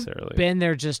I've necessarily. been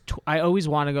there I always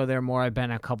want to go there more. I've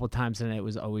been a couple times and it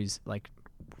was always like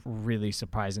really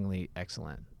surprisingly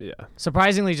excellent. Yeah.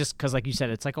 Surprisingly just because like you said,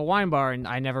 it's like a wine bar and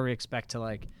I never expect to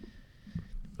like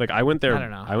I went there. I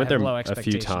don't know. I went I have there low a few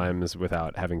expectation. times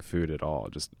without having food at all,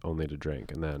 just only to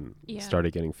drink, and then Yeah.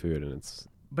 started getting food, and it's.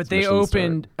 But it's they Michelin star.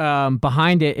 opened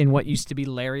behind it in what used to be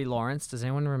Larry Lawrence. Does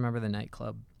anyone remember the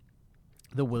nightclub?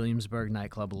 The Williamsburg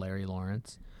nightclub Larry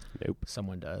Lawrence. Nope.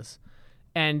 Someone does.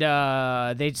 And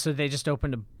they just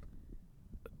opened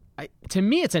to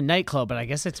me it's a nightclub, but I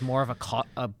guess it's more of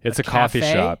It's a coffee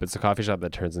cafe. shop. It's a coffee shop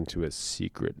that turns into a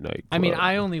secret nightclub. I mean,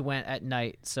 I only went at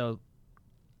night, so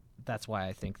that's why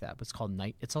I think that. But it's called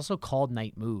night. It's also called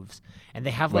Night Moves, and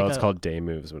they have Well, like it's called Day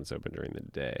Moves when it's open during the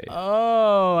day,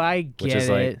 Oh, I get which is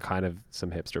it. like kind of some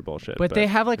hipster bullshit. But they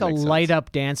have like it a makes sense. light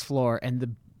up dance floor and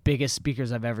the biggest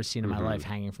speakers I've ever seen in my Mhm. life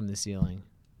hanging from the ceiling.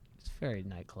 It's very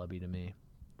nightclubby to me.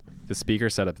 The speaker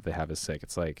setup that they have is sick.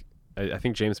 It's like I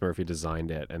think James Murphy designed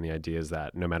it, and the idea is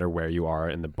that no matter where you are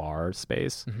in the bar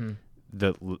space, Mm-hmm.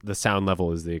 the sound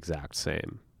level is the exact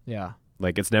same. Yeah.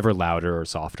 Like it's never louder or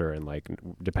softer, and like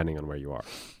depending on where you are.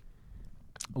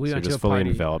 We so went you're to just a fully party.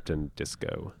 enveloped in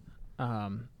disco.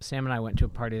 Sam and I went to a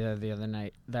party there the other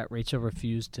night that Rachel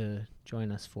refused to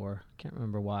join us for. Can't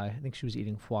remember why. I think she was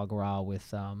eating foie gras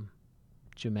with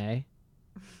Jemay.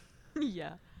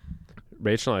 Yeah.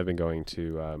 Rachel and I have been going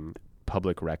to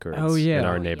Public Records Oh, yeah. in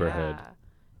our Oh, neighborhood.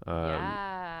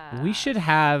 Yeah. We should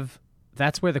have.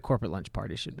 That's where the corporate lunch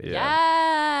party should be.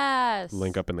 Yeah. Yes.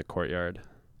 Link up in the courtyard,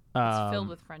 It's filled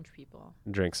with French people.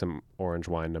 drink some orange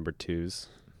wine number 2s.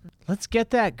 Let's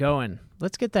get that going.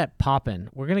 Let's get that popping.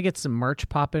 We're gonna get some merch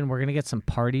popping. We're gonna get some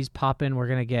parties popping. We're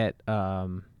gonna get.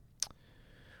 We're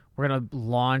gonna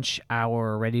launch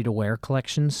our ready to wear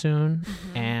collection soon,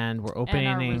 and we're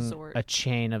opening resort. a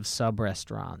chain of sub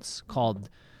restaurants called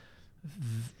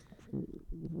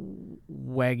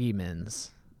Wegmans.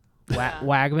 Yeah.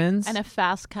 Wegmans. And a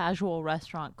fast casual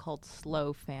restaurant called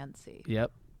Slow Fancy.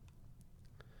 Yep.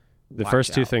 The Watch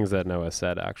first two out. things that Noah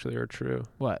said actually are true.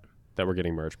 What? That we're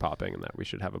getting merch popping and that we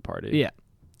should have a party. Yeah.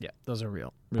 Yeah. Those are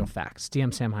real facts.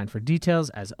 DM Sam Hine for details,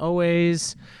 as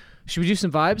always. Should we do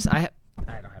some vibes? I don't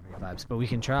have any vibes, but we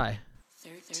can try.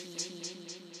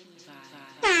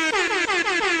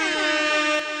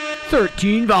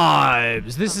 13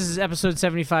 vibes. This is episode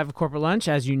 75 of Corporate Lunch.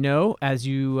 As you know, as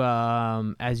you've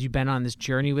been on this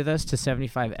journey with us to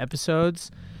 75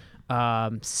 episodes,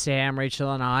 Sam,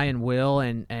 Rachel, and I, and Will,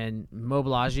 and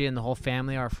Mobilaji, and the whole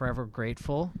family are forever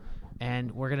grateful.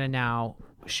 And we're gonna now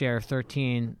share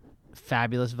 13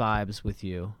 fabulous vibes with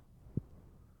you.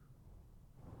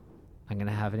 I'm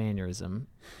gonna have an aneurysm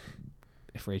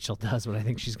if Rachel does what I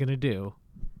think she's gonna do.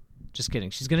 Just kidding.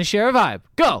 She's gonna share a vibe.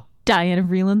 Go. Diana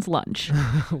Vreeland's lunch,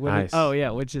 Nice. Oh yeah,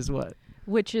 which is what?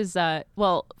 which is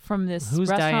from this Who's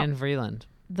restaurant, Diane Vreeland?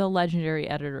 the legendary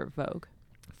editor of Vogue.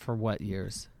 For what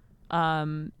years?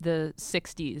 The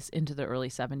 60s into the early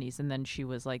 70s, and then she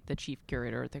was like the chief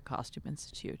curator at the Costume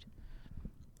Institute.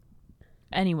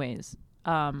 Anyways,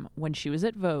 when she was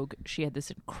at Vogue, she had this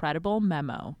incredible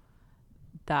memo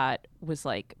that was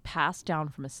like passed down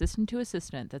from assistant to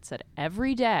assistant that said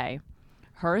every day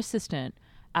her assistant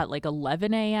at like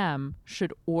 11 a.m.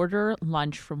 should order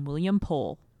lunch from William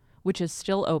Pole, which is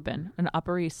still open, an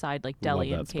Upper East Side like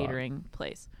deli and catering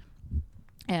place.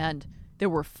 And there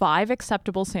were 5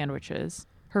 acceptable sandwiches,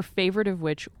 her favorite of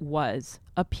which was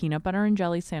a peanut butter and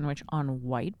jelly sandwich on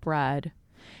white bread.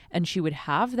 And she would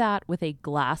have that with a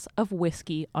glass of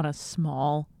whiskey on a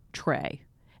small tray.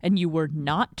 And you were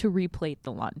not to replate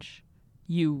the lunch.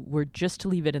 You were just to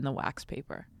leave it in the wax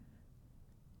paper.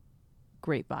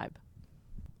 Great vibe.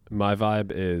 My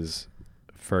vibe is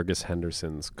Fergus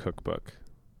Henderson's cookbook.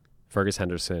 Fergus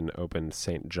Henderson opened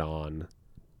St. John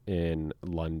in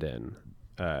London,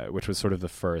 which was sort of the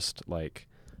first like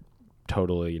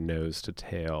totally nose to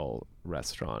tail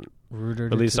restaurant,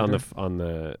 at least on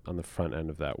the front end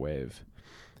of that wave.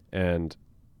 And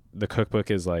the cookbook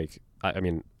is like, I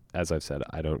mean, as I've said,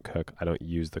 I don't cook. I don't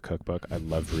use the cookbook. I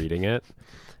love reading it.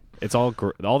 It's all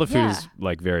all the food is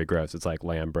like very gross. It's like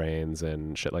lamb brains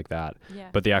and shit like that. Yeah.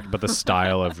 But the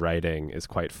style of writing is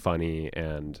quite funny,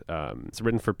 and it's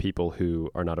written for people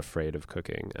who are not afraid of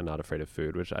cooking and not afraid of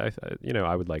food, which I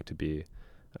would like to be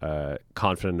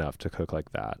confident enough to cook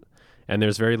like that. And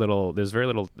there's very little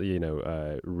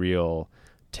real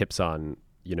tips on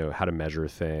how to measure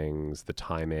things, the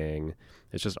timing.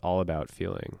 It's just all about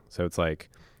feeling. So it's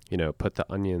like, put the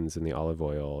onions in the olive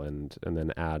oil and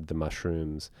then add the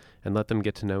mushrooms and let them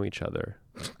get to know each other.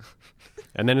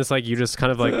 And then it's like, you just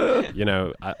kind of like,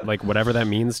 like whatever that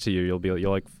means to you, you'll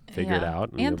like figure it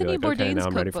out. And Anthony you'll be like, Bourdain's okay, now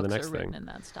I'm ready for the cookbooks next are written thing. in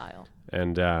that style.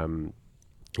 And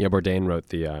Bourdain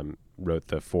wrote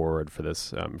the foreword for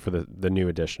this, for the new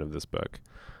edition of this book,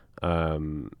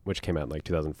 which came out in like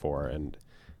 2004. And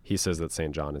he says that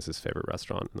St. John is his favorite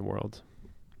restaurant in the world.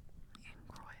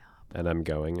 And I'm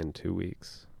going in 2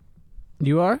 weeks.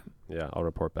 You are? Yeah, I'll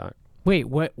report back. Wait,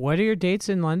 what are your dates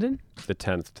in London? The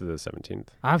 10th to the 17th.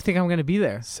 I think I'm going to be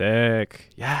there.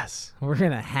 Sick. Yes. We're going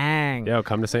to hang. Yo,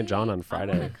 come to St. John on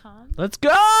Friday. Let's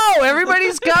go.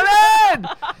 Everybody's coming.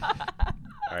 All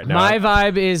right, my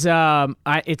vibe is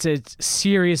it's a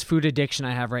serious food addiction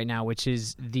I have right now, which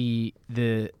is the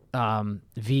vegan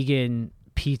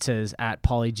pizzas at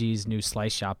Pauly G's new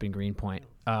slice shop in Greenpoint.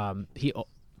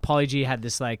 Pauly G had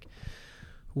this like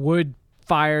wood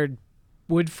fried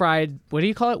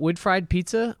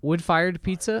pizza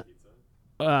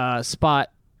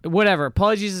spot, whatever.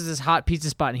 Pauly G's is this hot pizza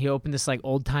spot, and he opened this like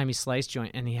old timey slice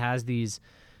joint, and he has these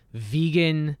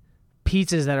vegan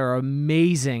pizzas that are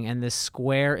amazing. And this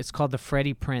square, it's called the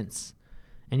Freddie Prince,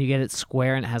 and you get it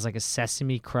square, and it has like a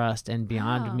sesame crust and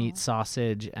Beyond Meat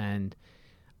sausage, and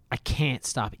I can't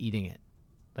stop eating it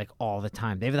like all the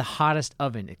time. They have the hottest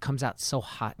oven. It comes out so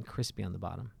hot and crispy on the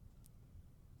bottom.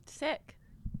 Sick.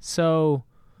 So,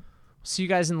 see you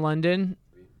guys in London.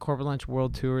 Corporate Lunch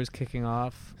World Tour is kicking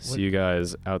off. See you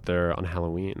guys out there on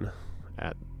Halloween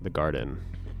at the Garden.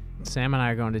 Sam and I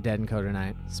are going to Dead & Co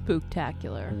tonight.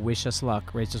 Spooktacular. Wish us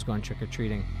luck. Rachel's going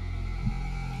trick-or-treating.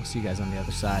 We'll see you guys on the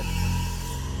other side.